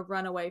essentially a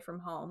runaway from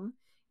home.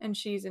 And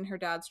she's in her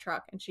dad's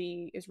truck and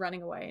she is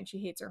running away and she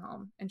hates her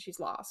home and she's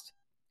lost.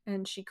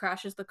 And she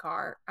crashes the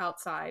car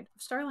outside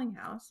of Starling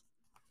House.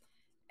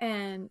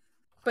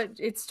 But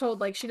it's told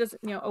like she doesn't,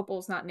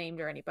 Opal's not named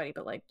or anybody,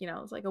 but like,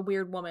 it's like a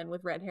weird woman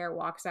with red hair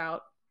walks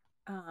out.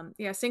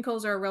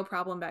 Sinkholes are a real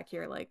problem back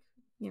here. Like,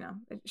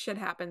 shit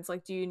happens.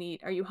 Like,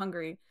 are you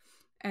hungry?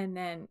 And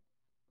then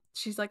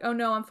she's like, oh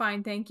no, I'm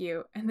fine. Thank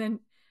you. And then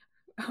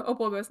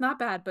Opal goes, not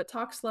bad, but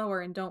talk slower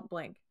and don't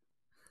blink.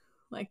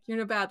 Like,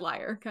 you're a bad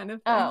liar kind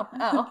of thing.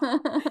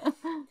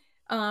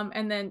 Oh.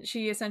 And then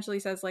she essentially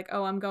says like,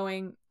 oh, I'm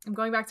going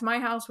back to my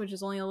house, which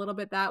is only a little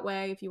bit that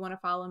way. If you want to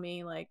follow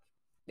me, like,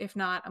 if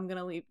not, I'm going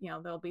to leave,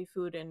 there'll be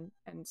food and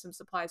some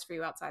supplies for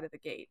you outside of the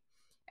gate.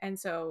 And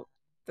so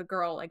the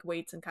girl like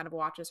waits and kind of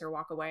watches her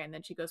walk away. And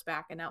then she goes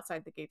back and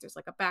outside the gates, there's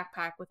like a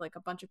backpack with like a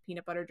bunch of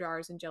peanut butter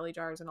jars and jelly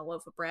jars and a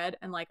loaf of bread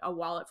and like a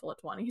wallet full of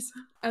 20s.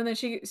 And then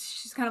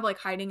she's kind of like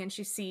hiding and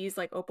she sees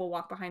like Opal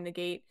walk behind the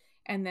gate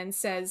and then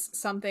says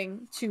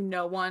something to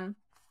no one.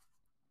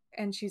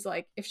 And she's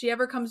like, if she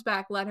ever comes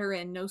back, let her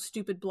in. No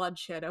stupid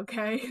bloodshed,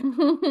 okay?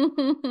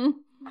 To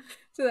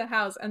the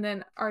house. And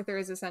then Arthur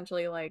is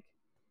essentially like,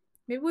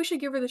 maybe we should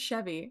give her the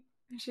Chevy.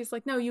 And she's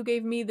like, no, you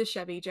gave me the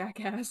Chevy,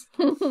 jackass.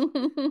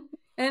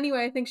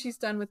 Anyway, I think she's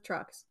done with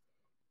trucks.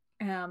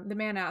 The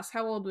man asks,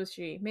 how old was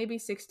she? Maybe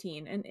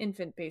 16, an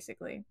infant,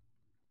 basically.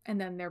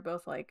 And then they're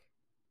both like,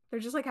 they're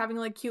just like having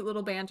like cute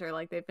little banter,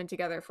 like they've been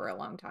together for a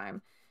long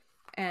time.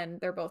 And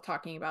they're both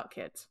talking about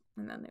kids.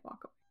 And then they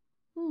walk away.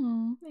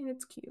 And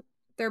it's cute.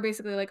 They're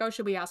basically like, oh,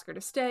 should we ask her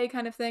to stay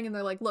kind of thing? And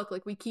they're like, look,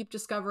 like we keep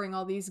discovering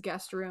all these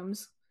guest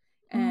rooms.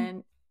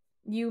 And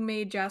you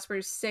made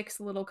Jasper's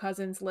 6 little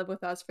cousins live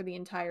with us for the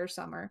entire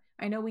summer.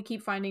 I know we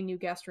keep finding new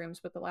guest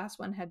rooms, but the last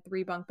one had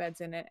 3 bunk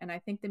beds in it, and I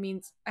think that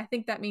means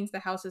the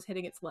house is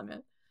hitting its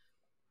limit.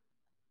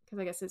 Because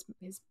I guess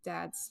his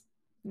dad's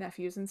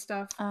nephews and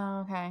stuff.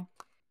 Oh, okay.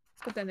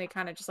 But then they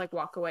kind of just like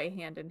walk away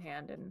hand in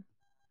hand, and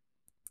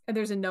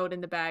there's a note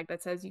in the bag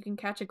that says you can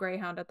catch a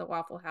Greyhound at the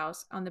Waffle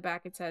House. On the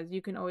back it says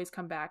you can always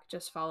come back,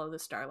 just follow the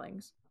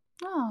Starlings.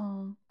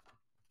 Oh,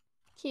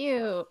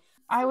 cute.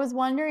 I was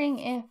wondering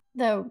if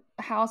the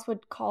house would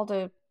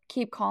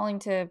keep calling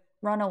to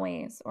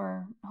runaways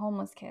or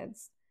homeless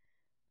kids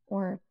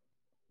or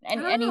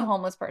any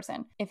homeless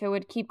person. If it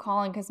would keep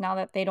calling, because now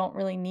that they don't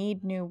really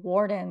need new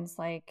wardens,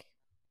 like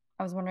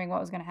I was wondering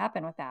what was going to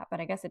happen with that, but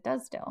I guess it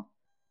does still.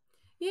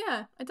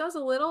 Yeah, it does a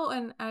little,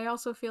 and I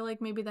also feel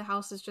like maybe the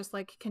house is just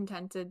like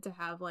contented to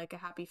have like a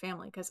happy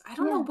family, because I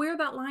don't know where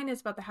that line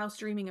is about the house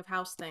dreaming of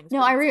house things.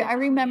 No, I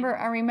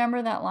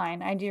remember that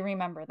line. I do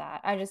remember that.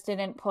 I just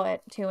didn't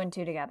put 2 and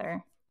 2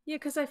 together. Yeah,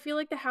 because I feel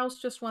like the house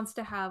just wants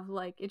to have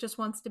like, it just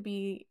wants to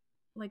be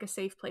like a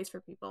safe place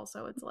for people.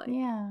 So it's like,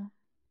 yeah,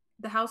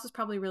 the house is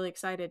probably really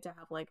excited to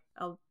have like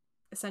a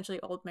essentially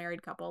old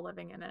married couple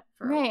living in it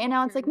for right. And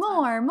now it's like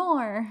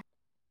more.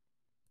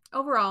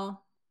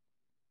 Overall,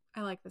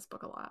 I like this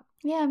book a lot.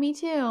 Yeah, me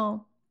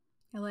too.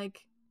 I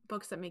like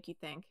books that make you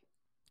think.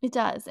 It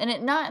does. And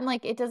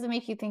it doesn't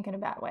make you think in a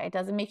bad way. It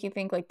doesn't make you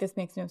think like this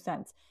makes no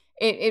sense.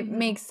 It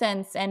makes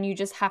sense and you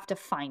just have to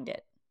find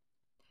it.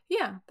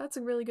 Yeah, that's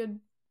a really good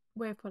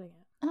way of putting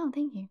it. Oh,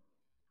 thank you.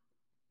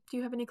 Do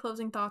you have any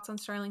closing thoughts on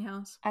Starling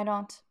House? I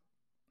don't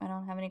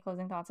have any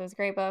closing thoughts. It was a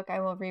great book.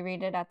 I will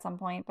reread it at some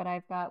point, but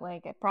I've got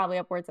like probably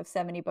upwards of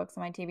 70 books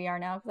on my TBR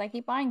now because I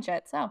keep buying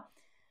shit. So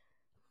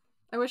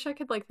I wish I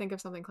could like think of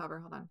something clever.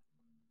 Hold on.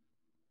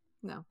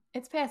 No.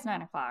 It's past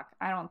 9 o'clock.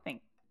 I don't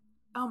think.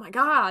 Oh my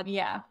God.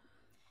 Yeah.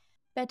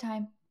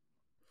 Bedtime.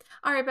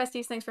 All right,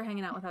 besties. Thanks for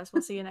hanging out with us.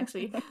 We'll see you next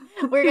week.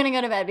 We're going to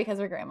go to bed because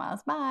we're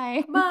grandmas.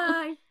 Bye.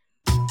 Bye.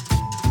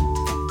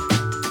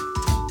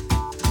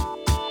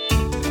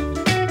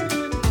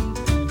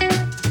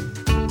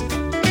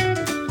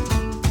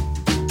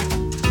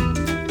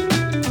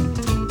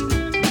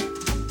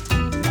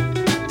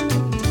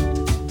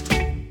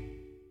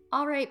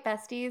 All right,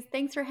 besties.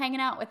 Thanks for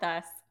hanging out with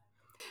us.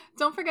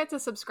 Don't forget to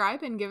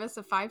subscribe and give us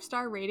a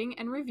 5-star rating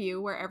and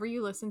review wherever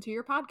you listen to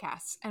your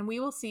podcasts. And we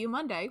will see you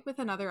Monday with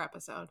another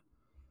episode.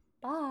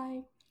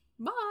 Bye.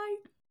 Bye.